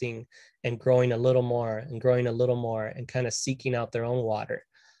pulsing and growing a little more and growing a little more and kind of seeking out their own water.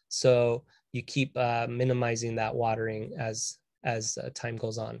 So you keep minimizing that watering as time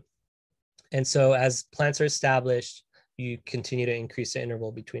goes on. And so as plants are established, you continue to increase the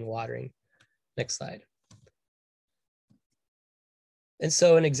interval between watering. Next slide. And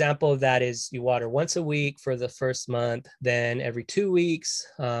so an example of that is you water once a week for the first month, then every 2 weeks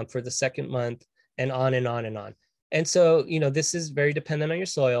for the second month, and on and on and on. And so, this is very dependent on your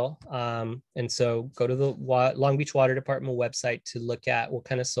soil. And so go to the Long Beach Water Department website to look at what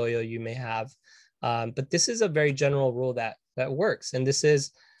kind of soil you may have. But this is a very general rule that works. And this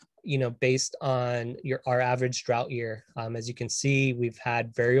is, based on our average drought year. As you can see, we've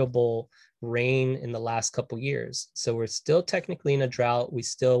had variable rain in the last couple years. So we're still technically in a drought. We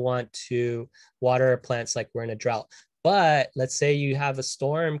still want to water our plants like we're in a drought. But let's say you have a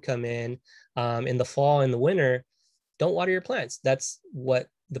storm come in the fall and the winter, don't water your plants. That's what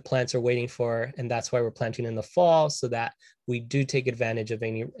the plants are waiting for. And that's why we're planting in the fall, so that we do take advantage of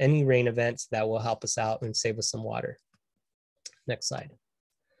any rain events that will help us out and save us some water. Next slide.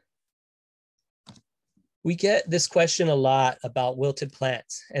 We get this question a lot about wilted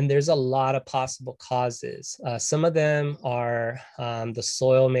plants, and there's a lot of possible causes. Some of them are the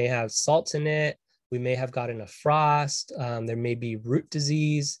soil may have salts in it. We may have gotten a frost. There may be root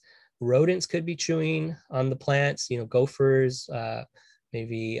disease. Rodents could be chewing on the plants, gophers.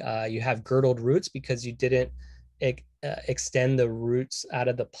 Maybe you have girdled roots because you didn't extend the roots out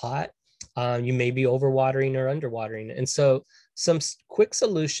of the pot. You may be overwatering or underwatering. And so some quick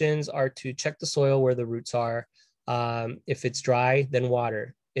solutions are to check the soil where the roots are. If it's dry, then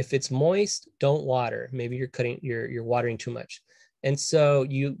water. If it's moist, don't water. Maybe you're watering too much. And so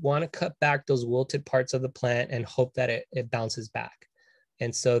you want to cut back those wilted parts of the plant and hope that it bounces back.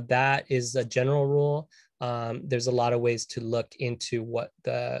 And so that is a general rule. There's a lot of ways to look into what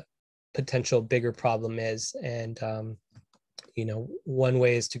the potential bigger problem is. And one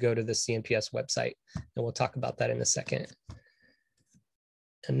way is to go to the CNPS website, and we'll talk about that in a second.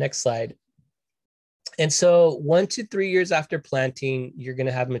 And next slide. And so 1 to 3 years after planting, you're going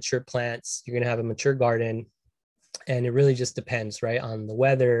to have mature plants. You're going to have a mature garden. And it really just depends, right, on the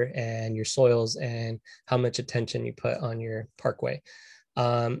weather and your soils and how much attention you put on your parkway.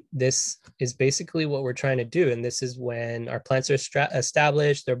 This is basically what we're trying to do. And this is when our plants are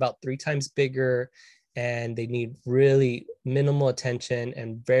established. They're about 3 times bigger, and they need really minimal attention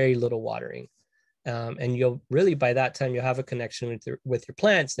and very little watering. And you'll really, by that time, you'll have a connection with your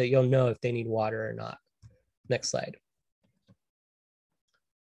plants that you'll know if they need water or not. Next slide.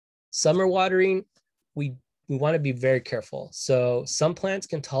 Summer watering, we want to be very careful. So some plants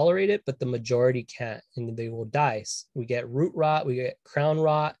can tolerate it, but the majority can't, and they will die. We get root rot, we get crown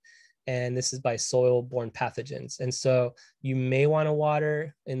rot, and this is by soil-borne pathogens. And so you may want to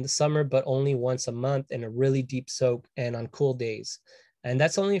water in the summer, but only once a month in a really deep soak and on cool days. And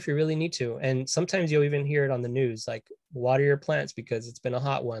that's only if you really need to. And sometimes you'll even hear it on the news, like water your plants because it's been a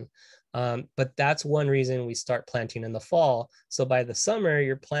hot one. But that's one reason we start planting in the fall. So by the summer,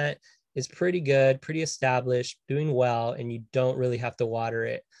 your plant is pretty good, pretty established, doing well, and you don't really have to water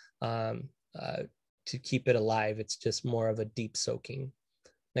it to keep it alive. It's just more of a deep soaking.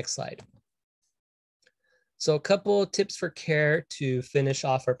 Next slide. So a couple of tips for care to finish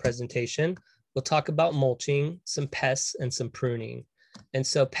off our presentation. We'll talk about mulching, some pests, and some pruning. And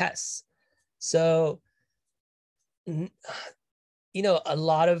so pests. So, a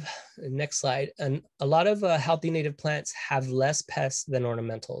lot of, next slide, and a lot of healthy native plants have less pests than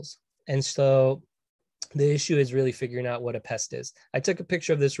ornamentals. And so the issue is really figuring out what a pest is. I took a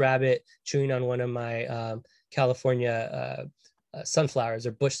picture of this rabbit chewing on one of my California sunflowers,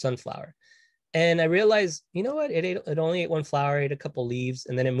 or bush sunflower. And I realized, you know what? It only ate one flower, ate a couple leaves,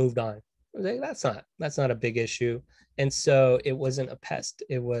 and then it moved on. I was like, that's not a big issue. And so it wasn't a pest.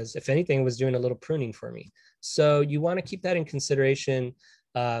 It was, if anything, it was doing a little pruning for me. So you want to keep that in consideration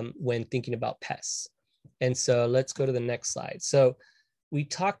when thinking about pests. And so let's go to the next slide. So we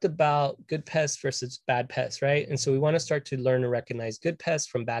talked about good pests versus bad pests, right? And so we want to start to learn to recognize good pests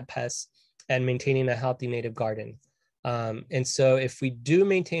from bad pests and maintaining a healthy native garden. And so if we do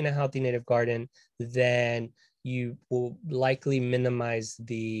maintain a healthy native garden, then you will likely minimize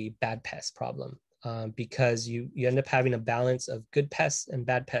the bad pest problem. because you end up having a balance of good pests and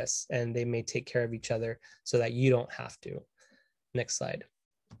bad pests, and they may take care of each other so that you don't have to. Next slide.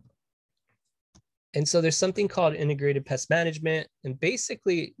 And so there's something called integrated pest management. And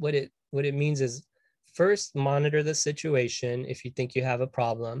basically what it means is, first, monitor the situation. If you think you have a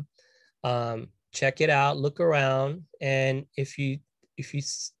problem, check it out, look around. And if you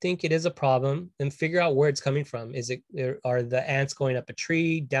think it is a problem, then figure out where it's coming from. Are the ants going up a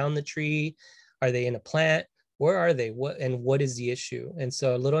tree, down the tree? Are they in a plant? Where are they? What is the issue? And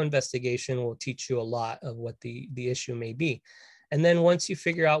so a little investigation will teach you a lot of what the issue may be. And then once you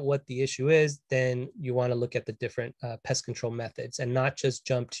figure out what the issue is, then you want to look at the different pest control methods, and not just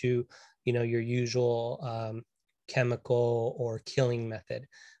jump to, your usual chemical or killing method.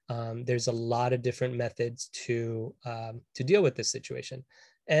 There's a lot of different methods to deal with this situation.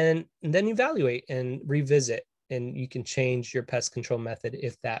 And then evaluate and revisit, and you can change your pest control method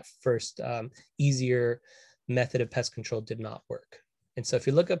if that first easier method of pest control did not work. And so if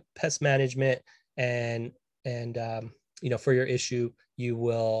you look at pest management and for your issue,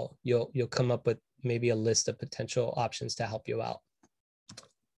 you'll come up with maybe a list of potential options to help you out.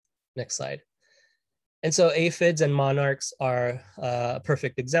 Next slide. And so aphids and monarchs are a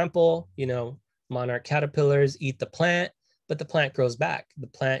perfect example. Monarch caterpillars eat the plant, but the plant grows back. The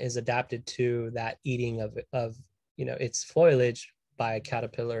plant is adapted to that eating of its foliage by a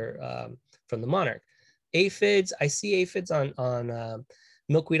caterpillar from the monarch. Aphids, I see aphids on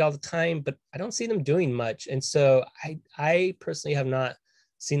milkweed all the time, but I don't see them doing much. And so I personally have not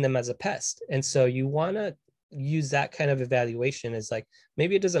seen them as a pest. And so you want to use that kind of evaluation as like,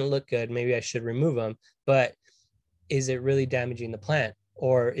 maybe it doesn't look good, maybe I should remove them, but is it really damaging the plant,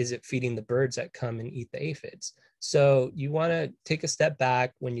 or is it feeding the birds that come and eat the aphids? So you want to take a step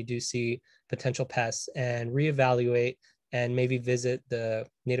back when you do see potential pests and reevaluate, and maybe visit the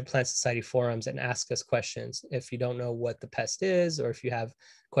Native Plant Society forums and ask us questions if you don't know what the pest is, or if you have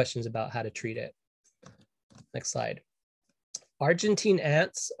questions about how to treat it. Next slide. Argentine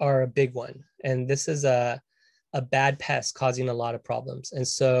ants are a big one, and this is a bad pest causing a lot of problems. And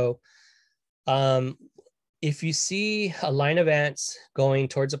so if you see a line of ants going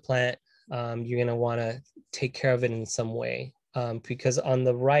towards a plant, you're gonna wanna take care of it in some way, because on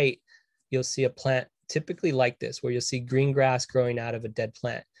the right, you'll see a plant typically like this, where you'll see green grass growing out of a dead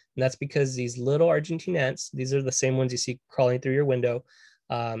plant. And that's because these little Argentine ants, these are the same ones you see crawling through your window,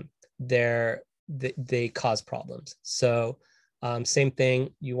 they cause problems. So same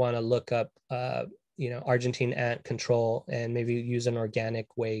thing, you want to look up Argentine ant control, and maybe use an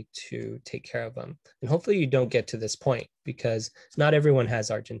organic way to take care of them. And hopefully you don't get to this point, because not everyone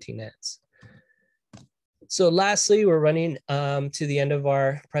has Argentine ants. So lastly, we're running to the end of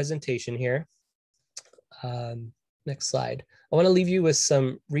our presentation here. Next slide. I want to leave you with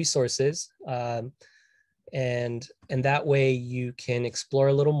some resources, and that way you can explore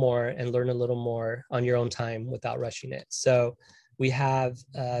a little more and learn a little more on your own time without rushing it. So we have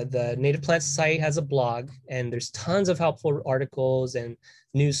the Native Plant Society has a blog, and there's tons of helpful articles and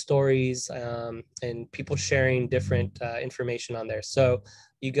news stories, and people sharing different information on there. So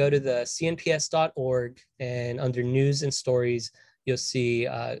you go to the cnps.org, and under news and stories, you'll see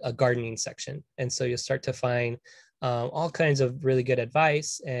a gardening section. And so you'll start to find all kinds of really good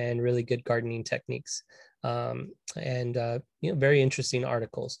advice and really good gardening techniques, and very interesting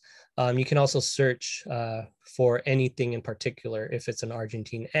articles. You can also search for anything in particular, if it's an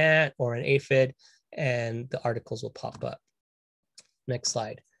Argentine ant or an aphid, and the articles will pop up. Next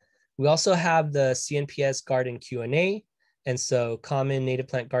slide. We also have the CNPS Garden Q&A. And so common native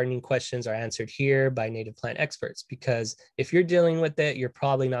plant gardening questions are answered here by native plant experts, because if you're dealing with it, you're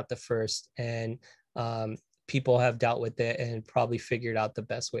probably not the first, and people have dealt with it and probably figured out the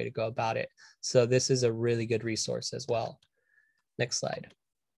best way to go about it. So this is a really good resource as well. Next slide.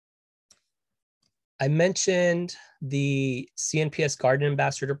 I mentioned the CNPS Garden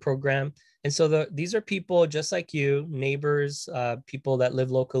Ambassador Program. And so these are people just like you, neighbors, people that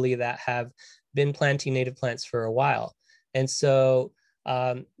live locally that have been planting native plants for a while. And so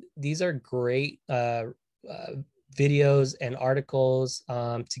these are great videos and articles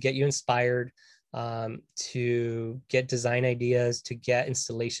to get you inspired, to get design ideas, to get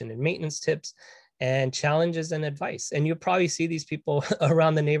installation and maintenance tips, and challenges and advice. And you'll probably see these people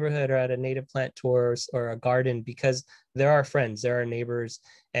around the neighborhood or at a native plant tour or a garden, because they're our friends, they're our neighbors,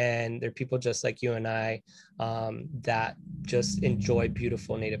 and they're people just like you and I that just enjoy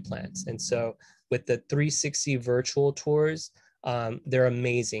beautiful native plants. And so with the 360 virtual tours, they're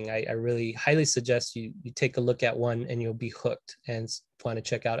amazing. I really highly suggest you take a look at one, and you'll be hooked and want to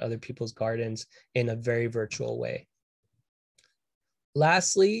check out other people's gardens in a very virtual way.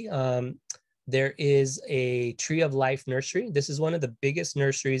 Lastly, there is a Tree of Life nursery. This is one of the biggest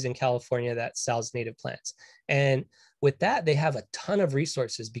nurseries in California that sells native plants. And with that, they have a ton of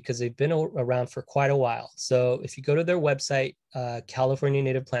resources because they've been around for quite a while. So if you go to their website,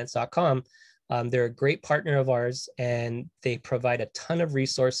 californianativeplants.com, they're a great partner of ours, and they provide a ton of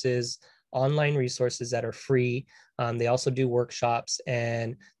resources, online resources that are free. They also do workshops,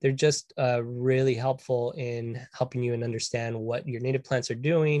 and they're just really helpful in helping you and understand what your native plants are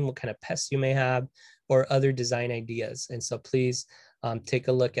doing, what kind of pests you may have, or other design ideas. And so please take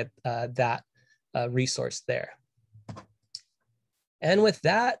a look at that resource there. And with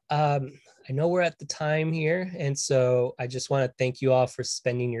that, I know we're at the time here. And so I just want to thank you all for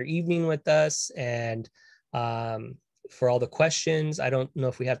spending your evening with us, and for all the questions. I don't know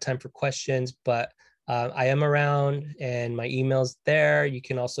if we have time for questions, but I am around and my email's there. You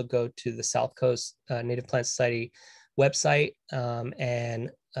can also go to the South Coast Native Plant Society website and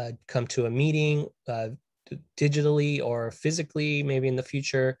come to a meeting digitally or physically, maybe in the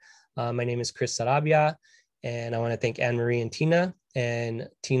future. My name is Cris Sarabia, and I want to thank Anne-Marie and Tina. And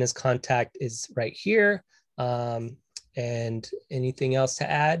Tina's contact is right here. And anything else to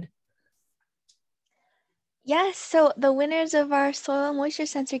add? Yes, so the winners of our soil moisture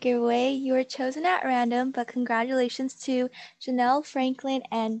sensor giveaway, you were chosen at random, but congratulations to Janelle Franklin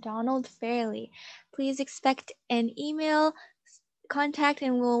and Donald Fairley. Please expect an email contact,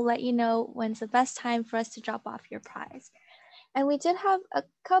 and we'll let you know when's the best time for us to drop off your prize. And we did have a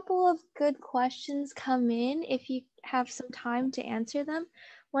couple of good questions come in if you have some time to answer them.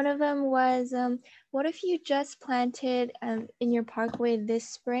 One of them was, what if you just planted in your parkway this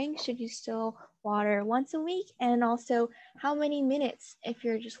spring? Should you still water once a week? And also, how many minutes if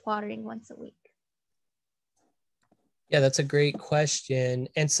you're just watering once a week? Yeah, that's a great question.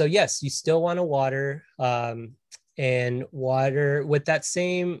 And so, yes, you still want to water and water with that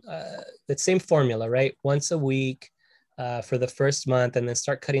same formula, right? Once a week for the first month, and then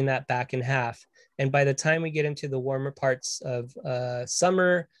start cutting that back in half. And by the time we get into the warmer parts of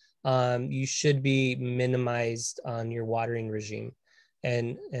summer, you should be minimized on your watering regime.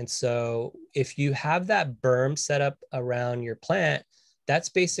 And so if you have that berm set up around your plant, that's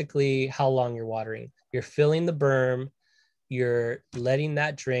basically how long you're watering. You're filling the berm, you're letting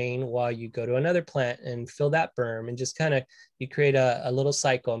that drain while you go to another plant and fill that berm, and just kind of, you create a little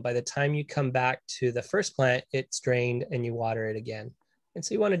cycle. And by the time you come back to the first plant, it's drained and you water it again. And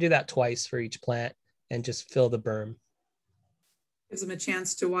so you want to do that twice for each plant and just fill the berm. Gives them a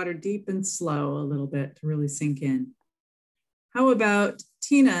chance to water deep and slow a little bit to really sink in. How about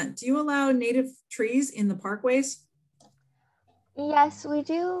Tina? Do you allow native trees in the parkways? Yes, we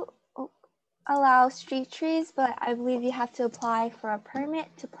do allow street trees, but I believe you have to apply for a permit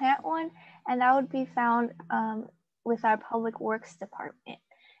to plant one, and that would be found with our Public Works Department.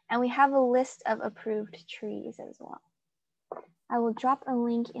 And we have a list of approved trees as well. I will drop a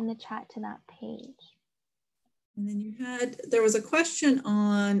link in the chat to that page. And then there was a question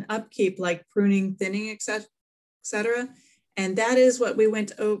on upkeep, like pruning, thinning, etc. And that is what we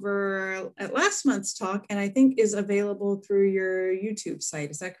went over at last month's talk, and I think is available through your YouTube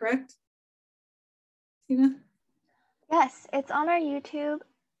site. Is that correct, Tina? Yes, it's on our YouTube.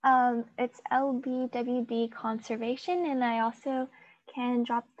 It's LBWB Conservation, and I also can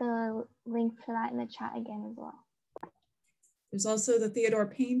drop the link for that in the chat again as well. There's also the Theodore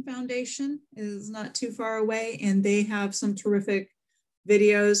Payne Foundation is not too far away, and they have some terrific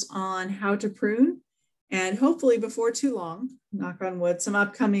videos on how to prune, and hopefully before too long, knock on wood, some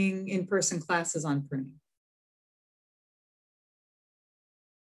upcoming in-person classes on pruning.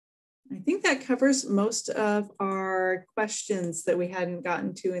 I think that covers most of our questions that we hadn't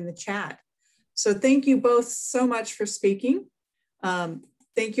gotten to in the chat. So thank you both so much for speaking.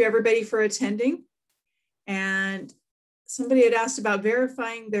 Thank you everybody for attending. And somebody had asked about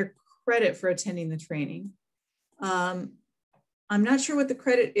verifying their credit for attending the training. I'm not sure what the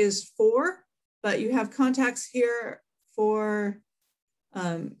credit is for, but you have contacts here for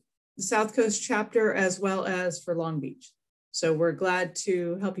the South Coast chapter as well as for Long Beach. So we're glad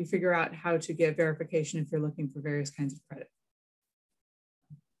to help you figure out how to get verification if you're looking for various kinds of credit.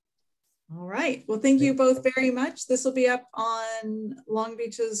 All right, well, thank you both very much. This will be up on Long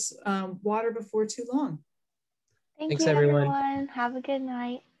Beach's water before too long. Thanks, everyone. Have a good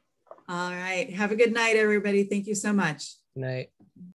night. All right, have a good night, everybody. Thank you so much. Good night.